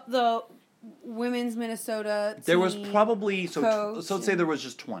like the women's Minnesota team. There was probably so let's say there was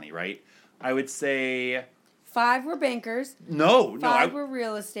just 20, right? I would say. 5 were bankers. No. 5 were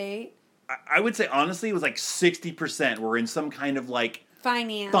real estate. I would say, honestly, it was like 60% were in some kind of, like...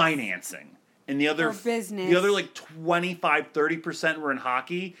 financing. And the other... Or business. The other, like, 25, 30% were in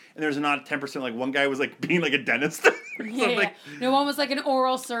hockey. And there's not 10%, like, one guy was, like, being, like, a dentist. Yeah. No, one was, like, an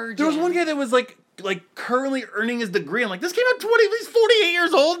oral surgeon. There was one guy that was, like currently earning his degree. I'm like, this came out he's 48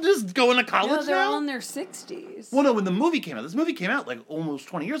 years old, just going to college now? They're all in their 60s. Well, no, when the movie came out. This movie came out, like, almost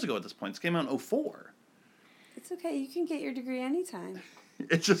 20 years ago at this point. It came out in 2004. It's okay. You can get your degree anytime.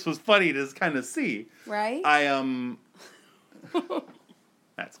 It just was funny to kind of see. Right?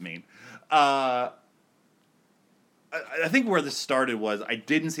 That's mean. I think where this started was I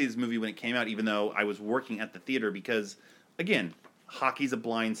didn't see this movie when it came out, even though I was working at the theater because, again, hockey's a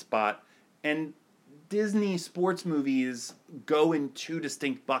blind spot, and Disney sports movies go in 2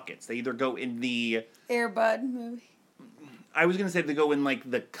 distinct buckets. They either go in the... Air Bud movie. I was going to say they go in, like,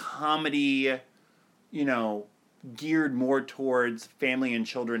 the comedy... geared more towards family and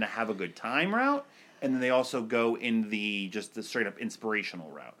children to have a good time route, and then they also go in the straight up inspirational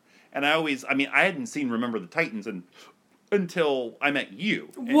route. And I hadn't seen Remember the Titans until I met you.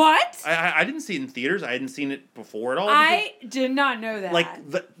 And what? I didn't see it in theaters. I hadn't seen it before at all. I did not know that.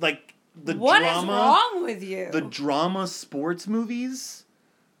 The what drama. What is wrong with you? The drama sports movies.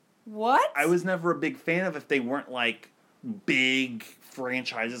 What? I was never a big fan of if they weren't like big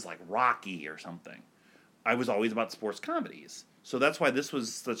franchises like Rocky or something. I was always about sports comedies. So that's why that's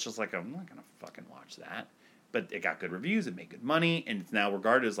just like, I'm not going to fucking watch that. But it got good reviews, it made good money, and it's now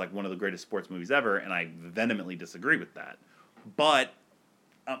regarded as like one of the greatest sports movies ever, and I vehemently disagree with that. But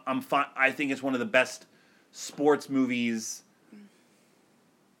I'm fine. I think it's one of the best sports movies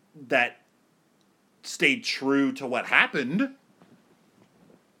that stayed true to what happened.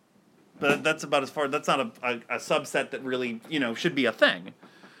 But that's about as far. That's not a subset that really, should be a thing.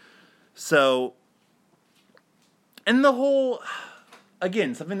 So... And the whole,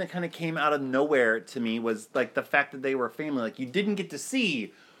 again, something that kind of came out of nowhere to me was, like, the fact that they were a family. Like, you didn't get to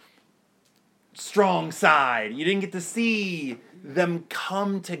see strong side. You didn't get to see them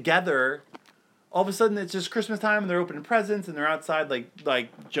come together. All of a sudden, it's just Christmas time, and they're opening presents, and they're outside,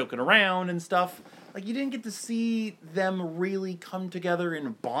 like joking around and stuff. Like, you didn't get to see them really come together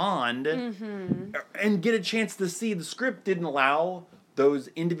and bond and get a chance to see. The script didn't allow those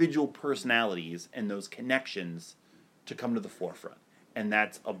individual personalities and those connections to come to the forefront. And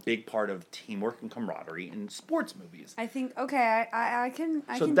that's a big part of teamwork and camaraderie in sports movies. I think I can.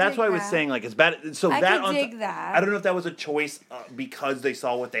 So can that's dig why I was that. saying like it's bad. So I that could dig that. I don't know if that was a choice because they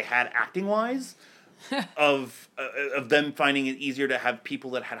saw what they had acting wise, of them finding it easier to have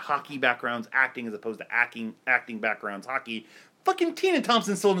people that had hockey backgrounds acting as opposed to acting backgrounds hockey. Fucking Tina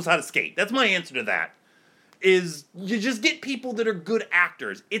Thompson still knows how to skate. That's my answer to that. Is you just get people that are good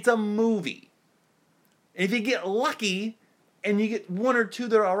actors. It's a movie. And if you get lucky and you get one or two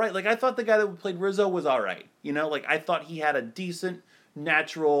that are all right, like I thought the guy that played Rizzo was all right. You know, like I thought he had a decent,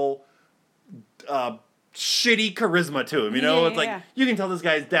 natural, shitty charisma to him. You know, it's like you can tell this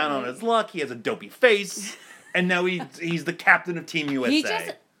guy's down on his luck. He has a dopey face, and now he's the captain of Team USA. He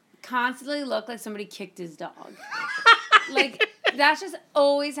just constantly looked like somebody kicked his dog. Like that's just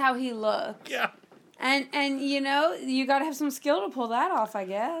always how he looked. Yeah. And you know, you got to have some skill to pull that off, I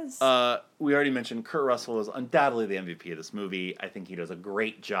guess. We already mentioned Kurt Russell is undoubtedly the MVP of this movie. I think he does a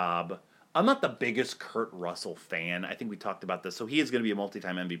great job. I'm not the biggest Kurt Russell fan. I think we talked about this. So he is going to be a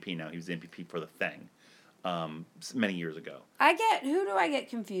multi-time MVP now. He was the MVP for The Thing many years ago. Who do I get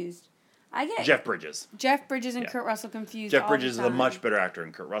confused? I get Jeff Bridges. Jeff Bridges and Kurt Russell confused. Jeff all Bridges is the a time. much better actor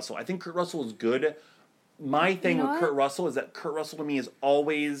than Kurt Russell. I think Kurt Russell is good. My thing with Kurt Russell is that Kurt Russell to me is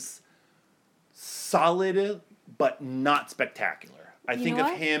always solid, but not spectacular. I think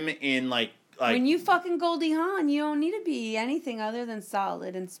of him in like when you fucking Goldie Hawn, you don't need to be anything other than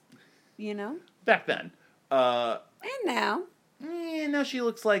solid, and you know. Back then, and now. Now she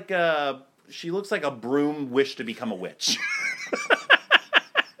looks like a broom wished to become a witch.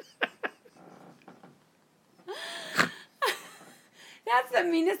 That's the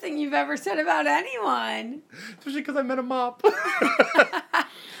meanest thing you've ever said about anyone. Especially because I met a mop.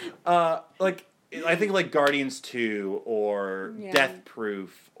 Like, I think like Guardians 2 or Death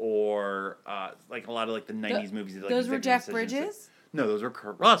Proof or like a lot of like the 90s movies. Like those were Jeff Bridges? No, those were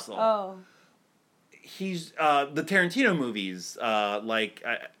Kurt Russell. Oh. He's the Tarantino movies. I like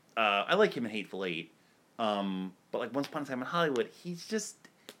him in Hateful Eight. But like Once Upon a Time in Hollywood, he's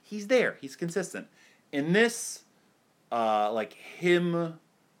there. He's consistent. In this, like his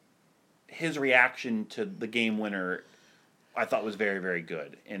reaction to the game winner, I thought was very, very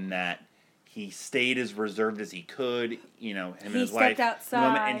good. In that he stayed as reserved as he could. You know, him and his wife. He stepped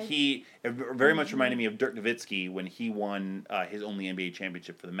outside. And it very much reminded me of Dirk Nowitzki when he won his only NBA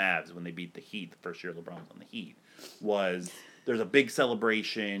championship for the Mavs when they beat the Heat the first year LeBron was on the Heat. There's a big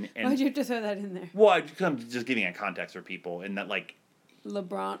celebration. And why'd you have to throw that in there? Well, I'm just giving a context for people, and that like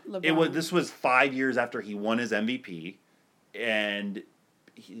LeBron. This was 5 years after he won his MVP, and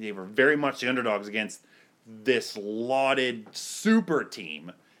they were very much the underdogs against this lauded super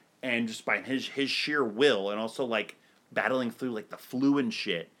team, and just by his sheer will, and also like battling through like the flu and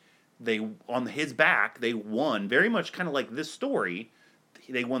shit, on his back they won. Very much kind of like this story.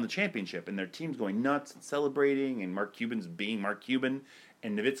 They won the championship, and their team's going nuts and celebrating, and Mark Cuban's being Mark Cuban,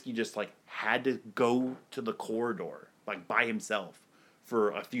 and Nowitzki just like had to go to the corridor like by himself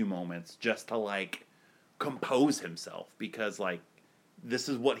for a few moments just to like compose himself, because like this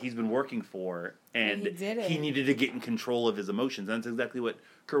is what he's been working for, and he needed to get in control of his emotions. And that's exactly what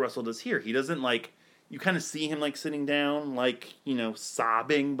Kurt Russell does here. He doesn't like, you kind of see him like sitting down, like, you know,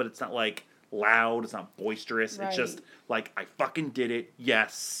 sobbing, but it's not like loud, it's not boisterous. Right. It's just like, I fucking did it,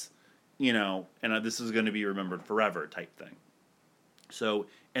 yes, you know, and this is going to be remembered forever type thing. So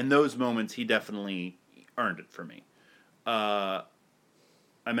in those moments, he definitely earned it for me.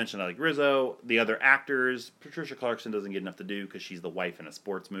 I mentioned I like Rizzo. The other actors, Patricia Clarkson doesn't get enough to do because she's the wife in a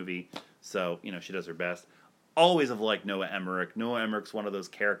sports movie, so you know she does her best. Always have liked Noah Emmerich. Noah Emmerich's one of those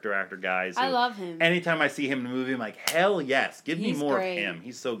character actor guys. I love him. Anytime I see him in a movie, I'm like, hell yes, give me more of him.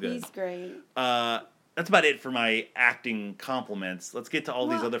 He's so good. He's great. That's about it for my acting compliments. Let's get to all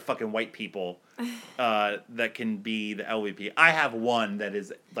these other fucking white people that can be the LVP. I have one that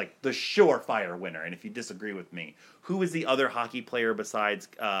is like the surefire winner, and if you disagree with me, who is the other hockey player besides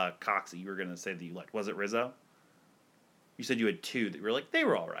Cox that you were going to say that you liked? Was it Rizzo? You said you had two that you were like, they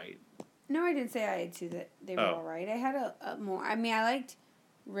were all right. No, I didn't say I had two that they were all right. I had a more. I mean, I liked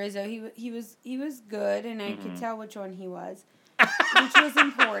Rizzo. He was good, and I could tell which one he was, which was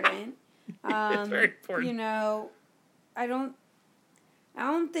important. It's very important. You know, I don't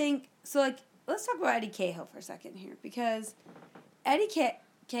think so. Like, let's talk about Eddie Cahill for a second here, because Eddie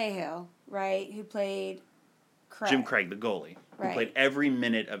Cahill, right, who played Jim Craig, the goalie, who played every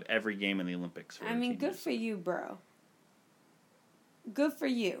minute of every game in the Olympics. I mean, good for you, bro. Good for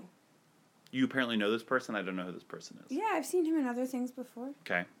you. You apparently know this person. I don't know who this person is. Yeah, I've seen him in other things before.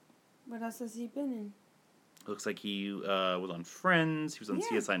 Okay. What else has he been in? Looks like he was on Friends. He was on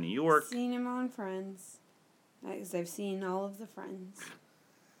CSI New York. Seen him on Friends. Because I've seen all of the Friends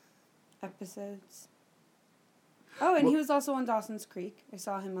episodes. Oh, and he was also on Dawson's Creek. I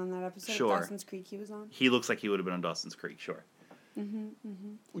saw him on that episode Sure. of Dawson's Creek he was on. He looks like he would have been on Dawson's Creek, sure.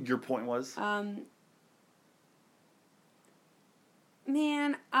 Your point was?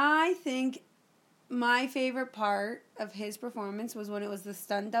 Man, I think my favorite part of his performance was when it was the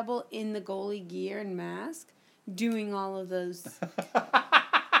stunt double in the goalie gear and mask doing all of those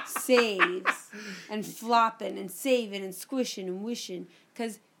saves and flopping and saving and squishing and wishing.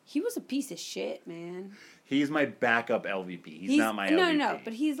 Because he was a piece of shit, man. He's my backup LVP. He's not my LVP. No,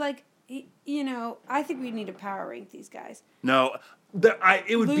 but he's like, I think we need to power rank these guys. No,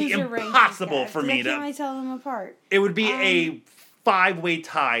 it would be Loser rank impossible these guys, for 'cause me I can't really tell them apart. It would be a 5-way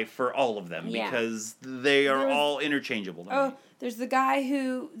tie for all of them Yeah. because they are all interchangeable to me. There's the guy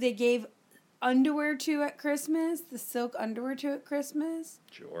who they gave underwear to at Christmas, the silk underwear to at Christmas.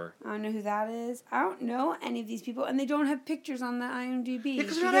 Sure. I don't know who that is. I don't know any of these people, and they don't have pictures on the IMDb. Yeah,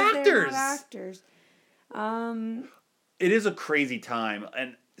 'cause they're not actors. Not actors. It is a crazy time,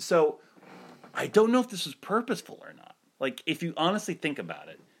 and so I don't know if this was purposeful or not. Like, if you honestly think about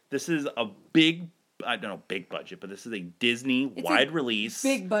it, this is a big, I don't know, big budget, but this is a Disney wide release.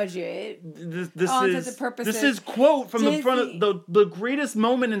 Big budget. This is quote from the front of the greatest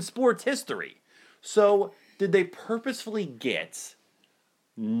moment in sports history. So, did they purposefully get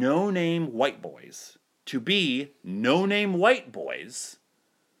no-name white boys to be no-name white boys?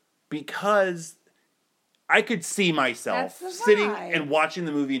 Because I could see myself sitting and watching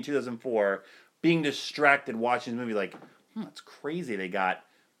the movie in 2004, being distracted watching the movie like, that's crazy. They got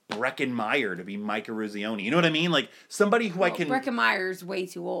Breckin Meyer to be Micah Ruzioni. You know what I mean? Like, somebody who I can... Breckin Meyer's way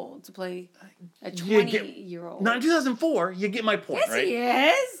too old to play a 20-year-old. Not in 2004. You get my point, right?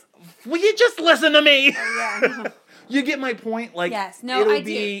 Yes, he is. Will you just listen to me? Oh, yeah. You get my point? Like, yes, no, it'll I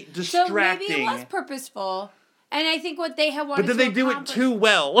be do. distracting. So maybe it was purposeful. And I think what they had wanted But to did they do it too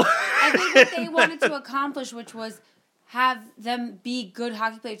well? I think what they wanted to accomplish, which was have them be good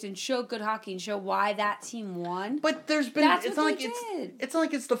hockey players and show good hockey and show why that team won. But there's been That's it's what not they like did. it's not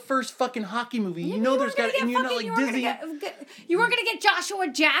like it's the first fucking hockey movie. You know You there's got and you're not like Disney. You weren't gonna get Joshua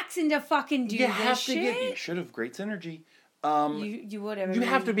Jackson to fucking do this shit. You should have great synergy. You would have. You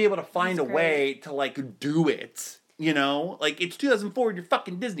have to be able to find a way to like do it. You know, like it's 2004 and you're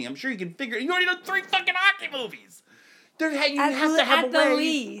fucking Disney. I'm sure you can figure it. You already know 3 fucking hockey movies. You have to have a way.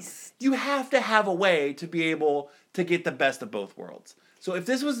 Least. You have to have a way to be able to get the best of both worlds. So if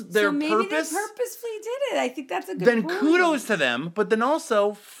this was their maybe purpose, they purposefully did it. I think that's a good then point. kudos to them. But then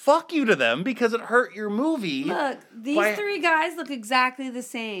also fuck you to them because it hurt your movie. Look, these 3 guys look exactly the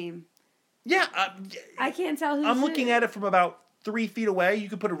same. Yeah, I can't tell who's I'm looking at it from about 3 feet away. You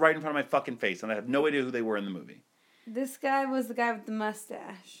could put it right in front of my fucking face, and I have no idea who they were in the movie. This guy was the guy with the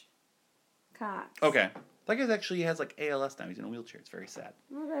mustache. Cox. Okay. That guy actually has like ALS now. He's in a wheelchair. It's very sad.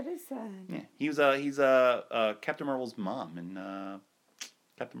 Well, that is sad. Yeah, he's Captain Marvel's mom in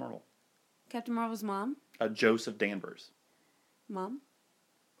Captain Marvel. Captain Marvel's mom? Joseph Danvers. Mom?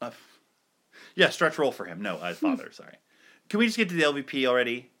 Yeah, stretch role for him. No, father, sorry. Can we just get to the LVP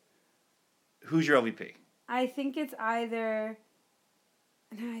already? Who's your LVP? I think it's either...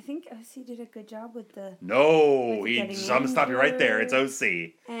 No, I think OC did a good job with the... No, I'm going to stop you right there. It's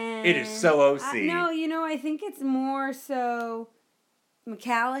OC. And it is so OC. I think it's more so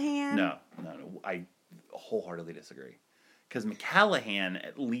McCallahan. No. I wholeheartedly disagree. Because McCallahan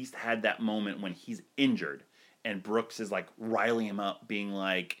at least had that moment when he's injured and Brooks is like riling him up, being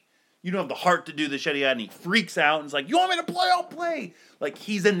like, you don't have the heart to do this shit, and he freaks out and is like, you want me to play? I'll play. Like,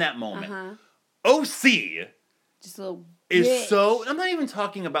 he's in that moment. OC just a little is bitch. so... I'm not even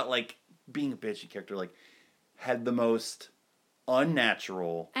talking about, like, being a bitchy character. Like, had the most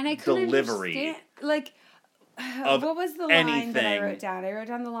unnatural and I couldn't delivery. Understand, like, what was the line that I wrote down? I wrote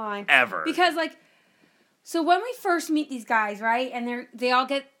down the line. Ever. Because, like, so when we first meet these guys, right, and they all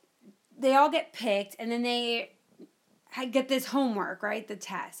get picked, and then they get this homework, right, the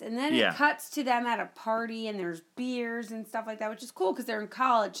test, and then it cuts to them at a party, and there's beers and stuff like that, which is cool because they're in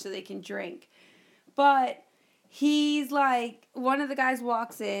college, so they can drink. But he's like, one of the guys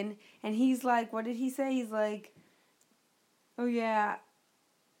walks in, and he's like, what did he say? He's like, oh yeah,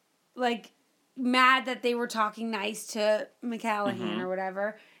 like, mad that they were talking nice to McCallahan or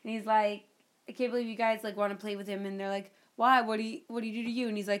whatever, and he's like, I can't believe you guys like want to play with him, and they're like, why? What do you do to you?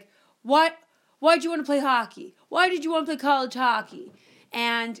 And he's like, what? Why'd you want to play hockey? Why did you want to play college hockey?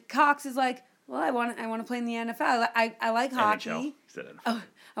 And Cox is like, well, I want to play in the NFL. I like hockey. NHL. Said NFL. Oh,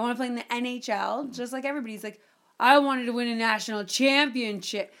 I want to play in the NHL, just like everybody. He's like, I wanted to win a national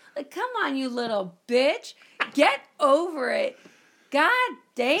championship. Like, come on, you little bitch. Get over it. God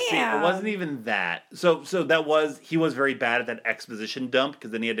damn. See, it wasn't even that. So that was, he was very bad at that exposition dump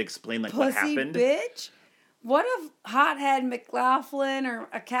because then he had to explain like what Pussy happened. bitch. What if Hothead McLaughlin or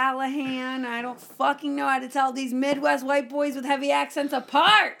a Callahan? I don't fucking know how to tell these Midwest white boys with heavy accents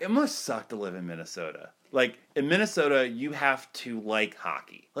apart. It must suck to live in Minnesota. Like, in Minnesota, you have to like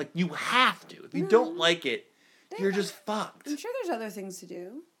hockey. Like, you have to. If you don't like it, you're just fucked. I'm sure there's other things to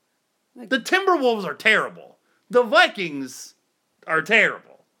do. Like, The Timberwolves are terrible. The Vikings are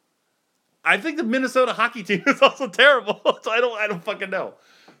terrible. I think the Minnesota hockey team is also terrible. So I don't fucking know.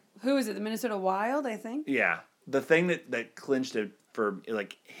 who is it? The Minnesota Wild, I think. Yeah. The thing that clinched it for,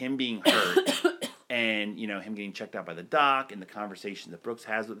 like, him being hurt and, you know, him getting checked out by the doc and the conversation that Brooks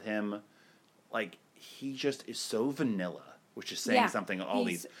has with him, like, he just is so vanilla, which is saying something on all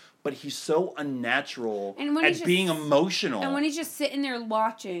these. But he's so unnatural at being emotional. And when he's just sitting there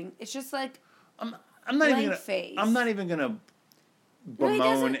watching, it's just like I'm not even gonna, face. I'm not even gonna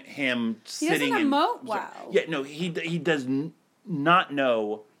bemoan him sitting doesn't emote well. Yeah, no, he does not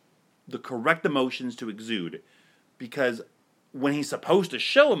know the correct emotions to exude, because when he's supposed to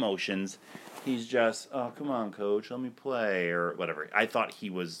show emotions, he's just, oh, come on, coach, let me play, or whatever. I thought he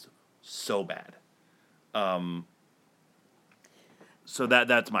was so bad. So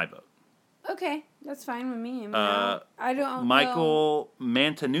that's my vote. Okay, that's fine with me. I don't. Michael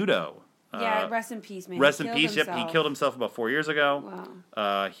Mantenuto. Yeah, rest in peace, man. Rest in peace. Yep, he killed himself about 4 years ago.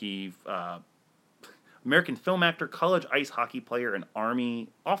 Wow. He American film actor, college ice hockey player, and Army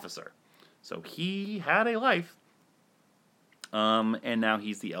officer. So he had a life. And now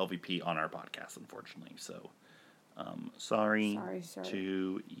he's the LVP on our podcast, unfortunately. So, sorry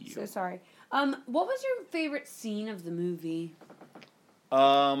to you. So sorry. What was your favorite scene of the movie?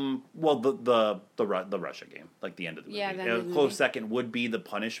 Well, the Russia game, like the end of the movie. Yeah, the end of the close movie. second would be the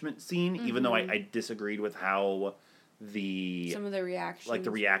punishment scene, even though I disagreed with how Some of the reactions. like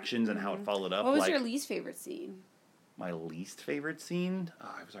the reactions and how it followed up. What was like, your least favorite scene? my least favorite scene?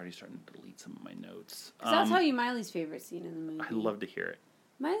 Oh, I was already starting to delete some of my notes. Because I'll tell you my least favorite scene in the movie. I'd love to hear it.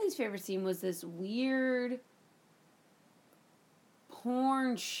 My least favorite scene was this weird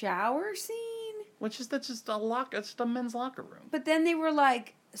porn shower scene. That's just a men's locker room. But then they were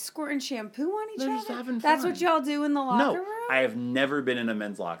like squirting shampoo on each They're other. just having That's fun. what y'all do in the locker room? I have never been in a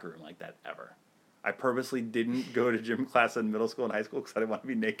men's locker room like that ever. I purposely didn't go to gym class in middle school and high school because I didn't want to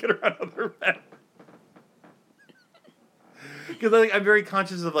be naked around other men. Because I'm very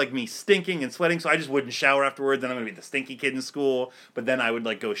conscious of like me stinking and sweating, so I just wouldn't shower afterwards. Then I'm gonna be the stinky kid in school. But then I would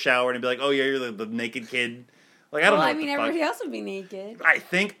like go shower and be like, "Oh yeah, you're the naked kid." Like I don't know. I mean, everybody else would be naked.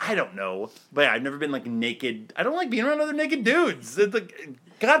 I don't know, but yeah, I've never been like naked. I don't like being around other naked dudes. It's like,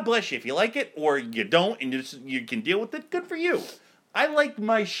 God bless you if you like it or you don't, and you can deal with it. Good for you. I like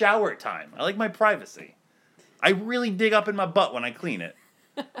my shower time. I like my privacy. I really dig up in my butt when I clean it.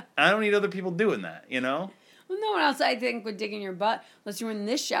 I don't need other people doing that, you know? Well, no one else, I think, would dig in your butt unless you're in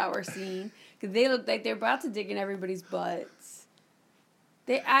this shower scene, because they look like they're about to dig in everybody's butts.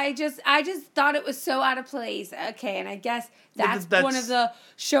 I just thought it was so out of place. Okay, and I guess that's one of the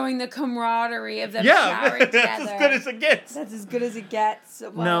showing the camaraderie of them showering together. That's as good as it gets. That's as good as it gets.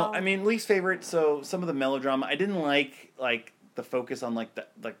 Well, no, I mean least favorite. So some of the melodrama, I didn't like the focus on the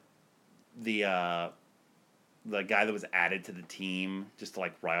guy that was added to the team just to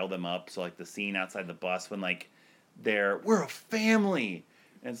like rile them up. So like the scene outside the bus when like we're a family,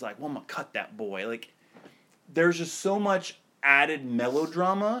 and it's like, well, I'm gonna cut that boy. Like there's just so much added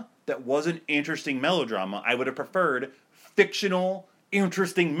melodrama that wasn't interesting melodrama. I would have preferred fictional,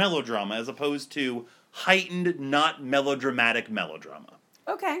 interesting melodrama as opposed to heightened, not melodramatic melodrama.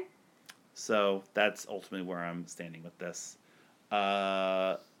 Okay. So that's ultimately where I'm standing with this.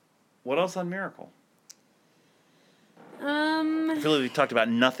 What else on Miracle? I feel like we talked about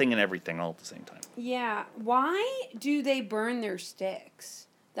nothing and everything all at the same time. Yeah. Why do they burn their sticks?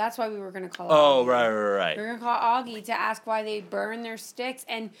 That's why we were going to call Oh, Augie. right. We were going to call Augie to ask why they burn their sticks.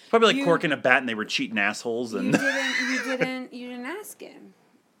 And Probably like corking a bat and they were cheating assholes. And you didn't ask him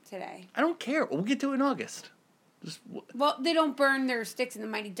today. I don't care. We'll get to it in August. Well, they don't burn their sticks in the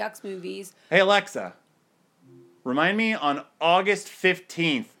Mighty Ducks movies. Hey, Alexa. Remind me on August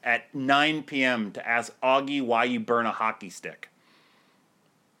 15th at 9 p.m. to ask Augie why you burn a hockey stick.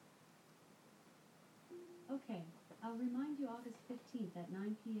 Okay, I'll remind you August 15th at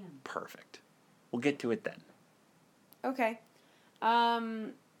 9 p.m. Perfect. We'll get to it then. Okay.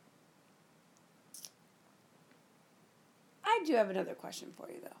 I do have another question for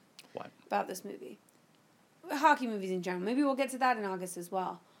you, though. What? About this movie. Hockey movies in general. Maybe we'll get to that in August as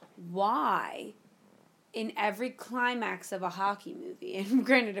well. Why, in every climax of a hockey movie, and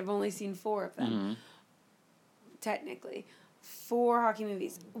granted I've only seen 4 of them, technically, 4 hockey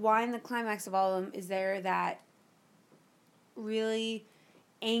movies. Why in the climax of all of them is there that really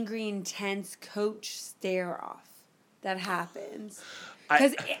angry, intense coach stare-off that happens?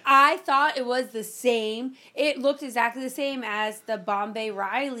 Because I thought it was the same. It looked exactly the same as the Bombay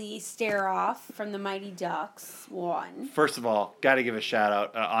Riley stare-off from the Mighty Ducks one. First of all, got to give a shout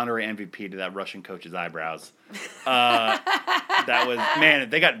out, honorary MVP to that Russian coach's eyebrows. That was, man, if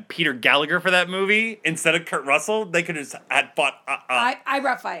they got Peter Gallagher for that movie instead of Kurt Russell, they could have had fought.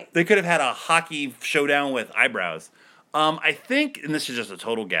 Eyebrow fight. They could have had a hockey showdown with eyebrows. I think, and this is just a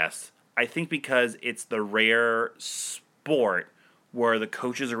total guess, I think because it's the rare sport where the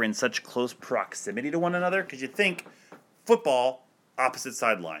coaches are in such close proximity to one another, because you think football, opposite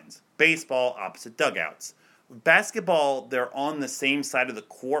sidelines, baseball, opposite dugouts. Basketball, they're on the same side of the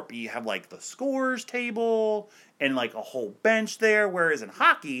court, but you have like the scorers table and like a whole bench there, whereas in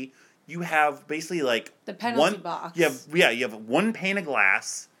hockey, you have basically like the penalty box. You have one pane of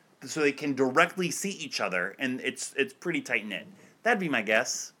glass so they can directly see each other, and it's pretty tight knit. That'd be my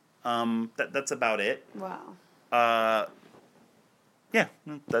guess. That's about it. Wow. Yeah,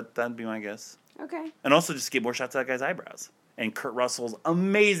 that'd be my guess. Okay. And also just get more shots at that guy's eyebrows. And Kurt Russell's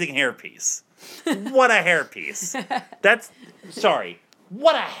amazing hairpiece. What a hairpiece.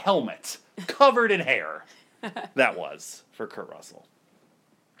 What a helmet covered in hair that was for Kurt Russell.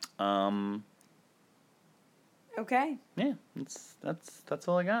 Okay. Yeah, that's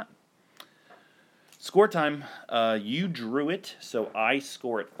all I got. Score time. You drew it, so I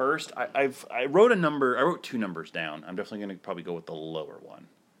score it first. I wrote a number. I wrote 2 numbers down. I'm definitely going to probably go with the lower one.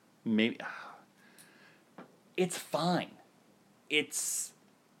 Maybe. It's fine. If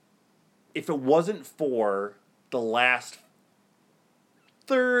it wasn't for the last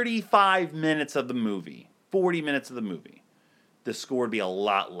 35 minutes of the movie, 40 minutes of the movie, the score would be a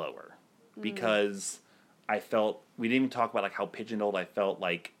lot lower. Because I felt, we didn't even talk about like how pigeonholed I felt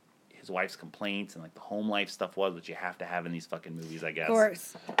like his wife's complaints and like the home life stuff was, which you have to have in these fucking movies, I guess. Of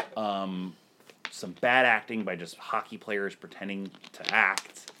course. Some bad acting by just hockey players pretending to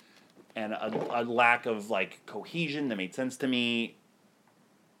act, and a lack of like cohesion that made sense to me,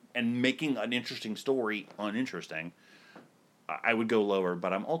 and making an interesting story uninteresting. I would go lower,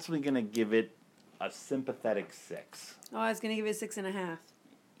 but I'm ultimately going to give it a sympathetic 6. Oh, I was going to give it 6.5.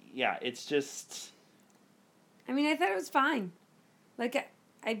 Yeah, it's just... I mean, I thought it was fine. Like,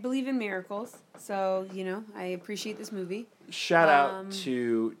 I believe in miracles, so, I appreciate this movie. Shout out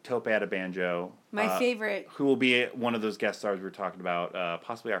to Tope Atabanjo. My favorite. Who will be one of those guest stars we were talking about,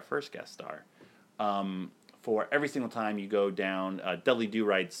 possibly our first guest star. For every single time you go down Dudley Do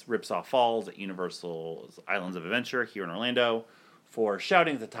Right's Ripsaw Falls at Universal's Islands of Adventure here in Orlando, for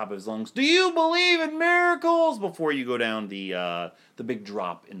shouting at the top of his lungs, "Do you believe in miracles?" before you go down the big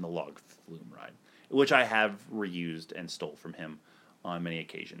drop in the log flume ride, which I have reused and stole from him on many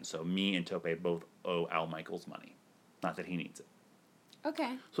occasions. So me and Tope both owe Al Michaels money. Not that he needs it.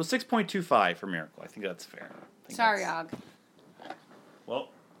 Okay. So 6.25 for Miracle. I think that's fair. Sorry, Og. Well,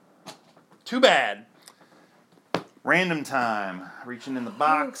 too bad. Random time. Reaching in the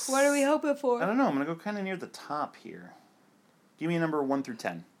box. What are we hoping for? I don't know. I'm going to go kind of near the top here. Give me a number 1 through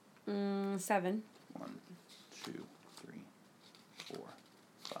 10. 7. 1, 2, 3, 4,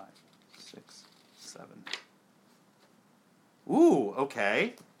 5, 6, 7. Ooh,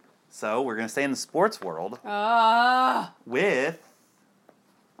 okay. So we're going to stay in the sports world with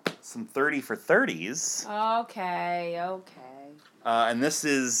some 30 for 30s. Okay. And this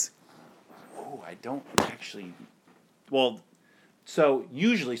is... Oh, I don't actually... Well, so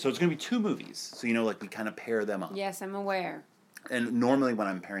usually... So it's going to be 2 movies. So, like we kind of pair them up. Yes, I'm aware. And normally when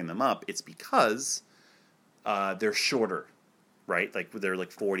I'm pairing them up, it's because they're shorter, right? Like they're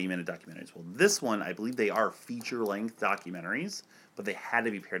like 40-minute documentaries. Well, this one, I believe they are feature-length documentaries, but they had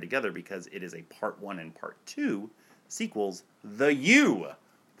to be paired together because it is a Part 1 and Part 2 sequels, The U,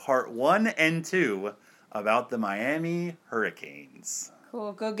 Part 1 and 2, about the Miami Hurricanes.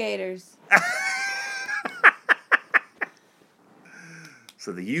 Cool. Go Gators.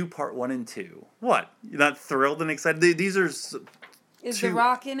 So The U, Part 1 and 2. What? You're not thrilled and excited? These are... Is The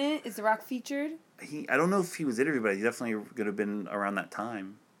Rock in it? Is The Rock featured? I don't know if he was interviewed, but he definitely could have been around that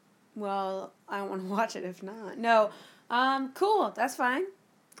time. Well, I don't want to watch it if not. No. Cool. That's fine.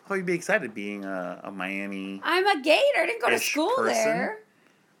 Oh, you'd be excited being a Miami... I'm a Gator. I didn't go to school there.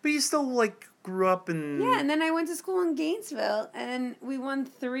 But you still, grew up in... Yeah, and then I went to school in Gainesville, and we won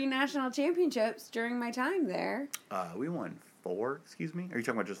 3 national championships during my time there. We won 4, excuse me? Are you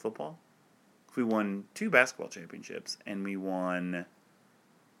talking about just football? We won 2 basketball championships, and we won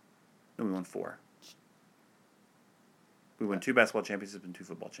 4. We won 2 basketball championships and 2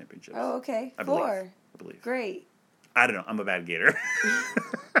 football championships. Oh, okay. I 4. believe. Great. I don't know. I'm a bad gator.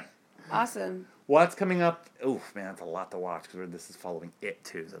 Awesome. What's coming up? Oh, man, that's a lot to watch because this is following It,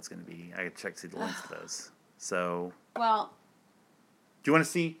 too. So that's going to be... I got to check to see the links to those. So... Well... Do you want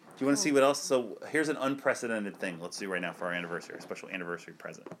to see what else? So here's an unprecedented thing. Let's do right now for our anniversary, a special anniversary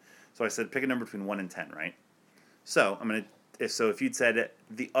present. So I said pick a number between 1 and 10, right? So if you'd said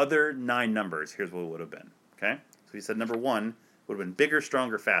the other 9 numbers, here's what it would have been. Okay? So you said number 1 would have been Bigger,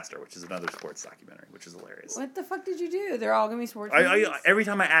 Stronger, Faster, which is another sports documentary, which is hilarious. What the fuck did you do? They're all gonna be sports. Every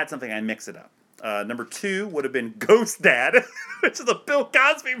time I add something, I mix it up. Number 2 would have been Ghost Dad, which is a Bill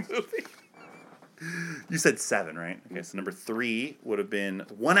Cosby movie. You said 7, right? Okay, so number 3 would have been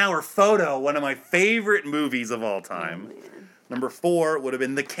 1 Hour Photo, one of my favorite movies of all time. Oh, Number 4 would have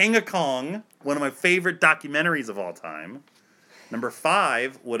been The King of Kong, one of my favorite documentaries of all time. Number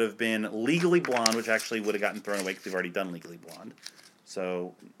 5 would have been Legally Blonde, which actually would have gotten thrown away because we've already done Legally Blonde.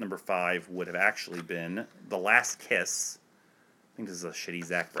 So number 5 would have actually been The Last Kiss. I think this is a shitty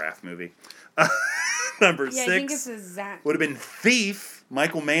Zach Braff movie. Number 6 I think it's a Zach. would have been Thief,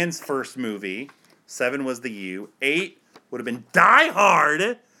 Michael Mann's first movie. 7 was The You. 8 would have been Die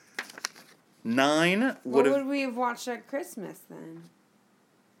Hard. 9 What would would we have watched at Christmas then?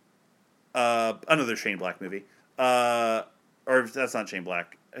 Another Shane Black movie. Or that's not Shane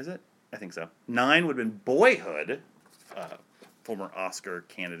Black, is it? I think so. 9 would have been Boyhood, former Oscar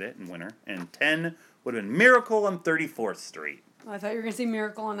candidate and winner. And 10 would have been Miracle on 34th Street. Oh, I thought you were gonna say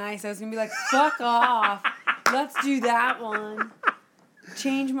Miracle on Ice. I was gonna be like, fuck off. Let's do that one.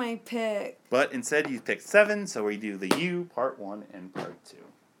 Change my pick. But instead, you picked 7, so we do The You, Part 1 and Part 2.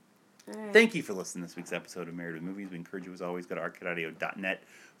 Right. Thank you for listening to this week's episode of Married with Movies. We encourage you, as always, go to arcadeaudio.net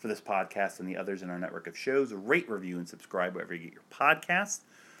for this podcast and the others in our network of shows. Rate, review, and subscribe wherever you get your podcast.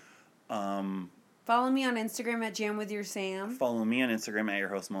 Follow me on Instagram at JamWithYourSam. Follow me on Instagram at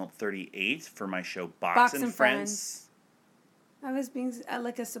YourHostMullet38 for my show Box and Friends. I was being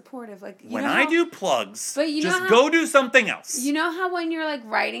like a supportive, like When I do plugs, But you know just how- go do something else. You know how when you're like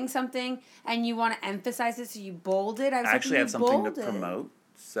writing something and you want to emphasize it, so you bold it. I actually have something to bold it. promote.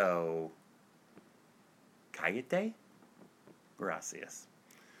 So, cállate. Gracias.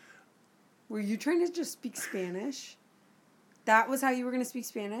 Were you trying to just speak Spanish? That was how you were going to speak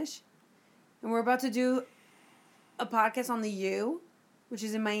Spanish? And we're about to do a podcast on the U, which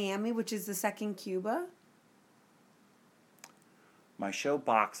is in Miami, which is the second Cuba. My show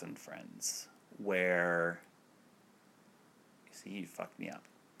Box and Friends, where... See, you fucked me up.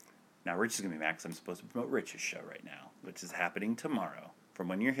 Now, Rich is going to be Max. I'm supposed to promote Rich's show right now, which is happening tomorrow, from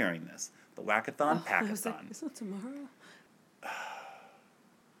when you're hearing this. The Wackathon I was like, Packathon. it's not tomorrow.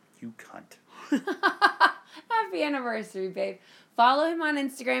 You cunt. Happy anniversary, babe. Follow him on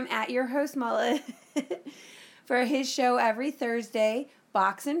Instagram at YourHostMullet for his show every Thursday,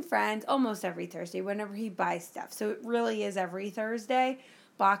 Box and Friends, almost every Thursday, whenever he buys stuff. So it really is every Thursday,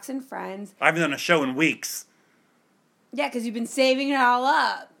 Box and Friends. I haven't done a show in weeks. Yeah, because you've been saving it all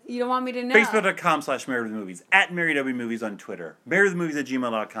up. You don't want me to know. Facebook.com/MarriedWithMovies. At MarriedWMovies on Twitter.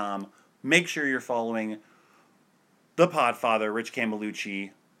 MarriedWithMovies@gmail.com. Make sure you're following the Podfather, Rich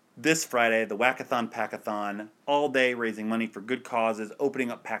Campbellucci. This Friday, the Wackathon Packathon. All day raising money for good causes, opening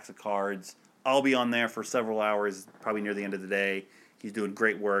up packs of cards. I'll be on there for several hours, probably near the end of the day. He's doing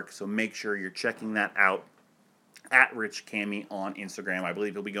great work, so make sure you're checking that out at Rich Cammy on Instagram. I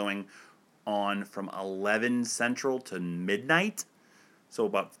believe he'll be going on from 11 Central to midnight. So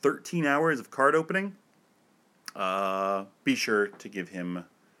about 13 hours of card opening. Be sure to give him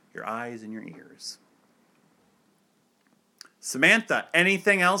your eyes and your ears. Samantha,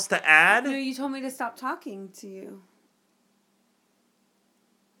 anything else to add? No, you told me to stop talking to you.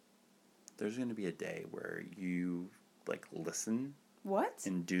 There's going to be a day where you listen What?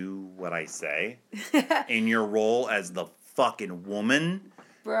 and do what I say in your role as the fucking woman.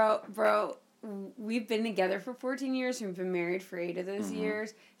 Bro, we've been together for 14 years. We've been married for 8 of those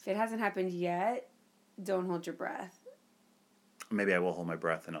years. If it hasn't happened yet, don't hold your breath. Maybe I will hold my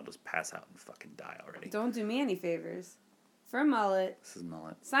breath and I'll just pass out and fucking die already. Don't do me any favors. For Mullet, This is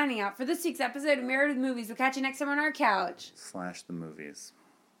Mullet. signing out for this week's episode of Married with Movies. We'll catch you next time on our couch. / the movies.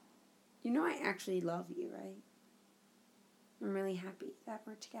 You know I actually love you, right? I'm really happy that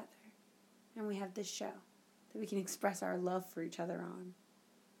we're together. And we have this show that we can express our love for each other on.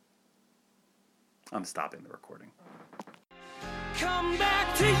 I'm stopping the recording. Come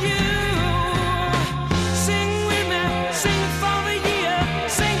back to you. Sing with me, sing for the year,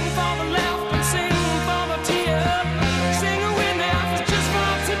 sing for the laugh and sing for the tear. Sing with me just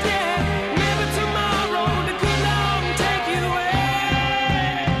for today. Maybe tomorrow the good Lord will take you away.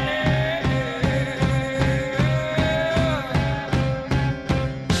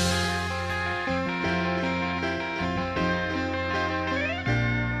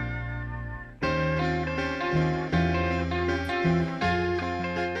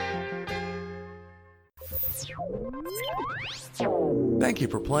 Thank you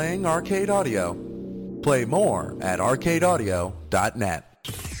for playing Arcade Audio. Play more at arcadeaudio.net.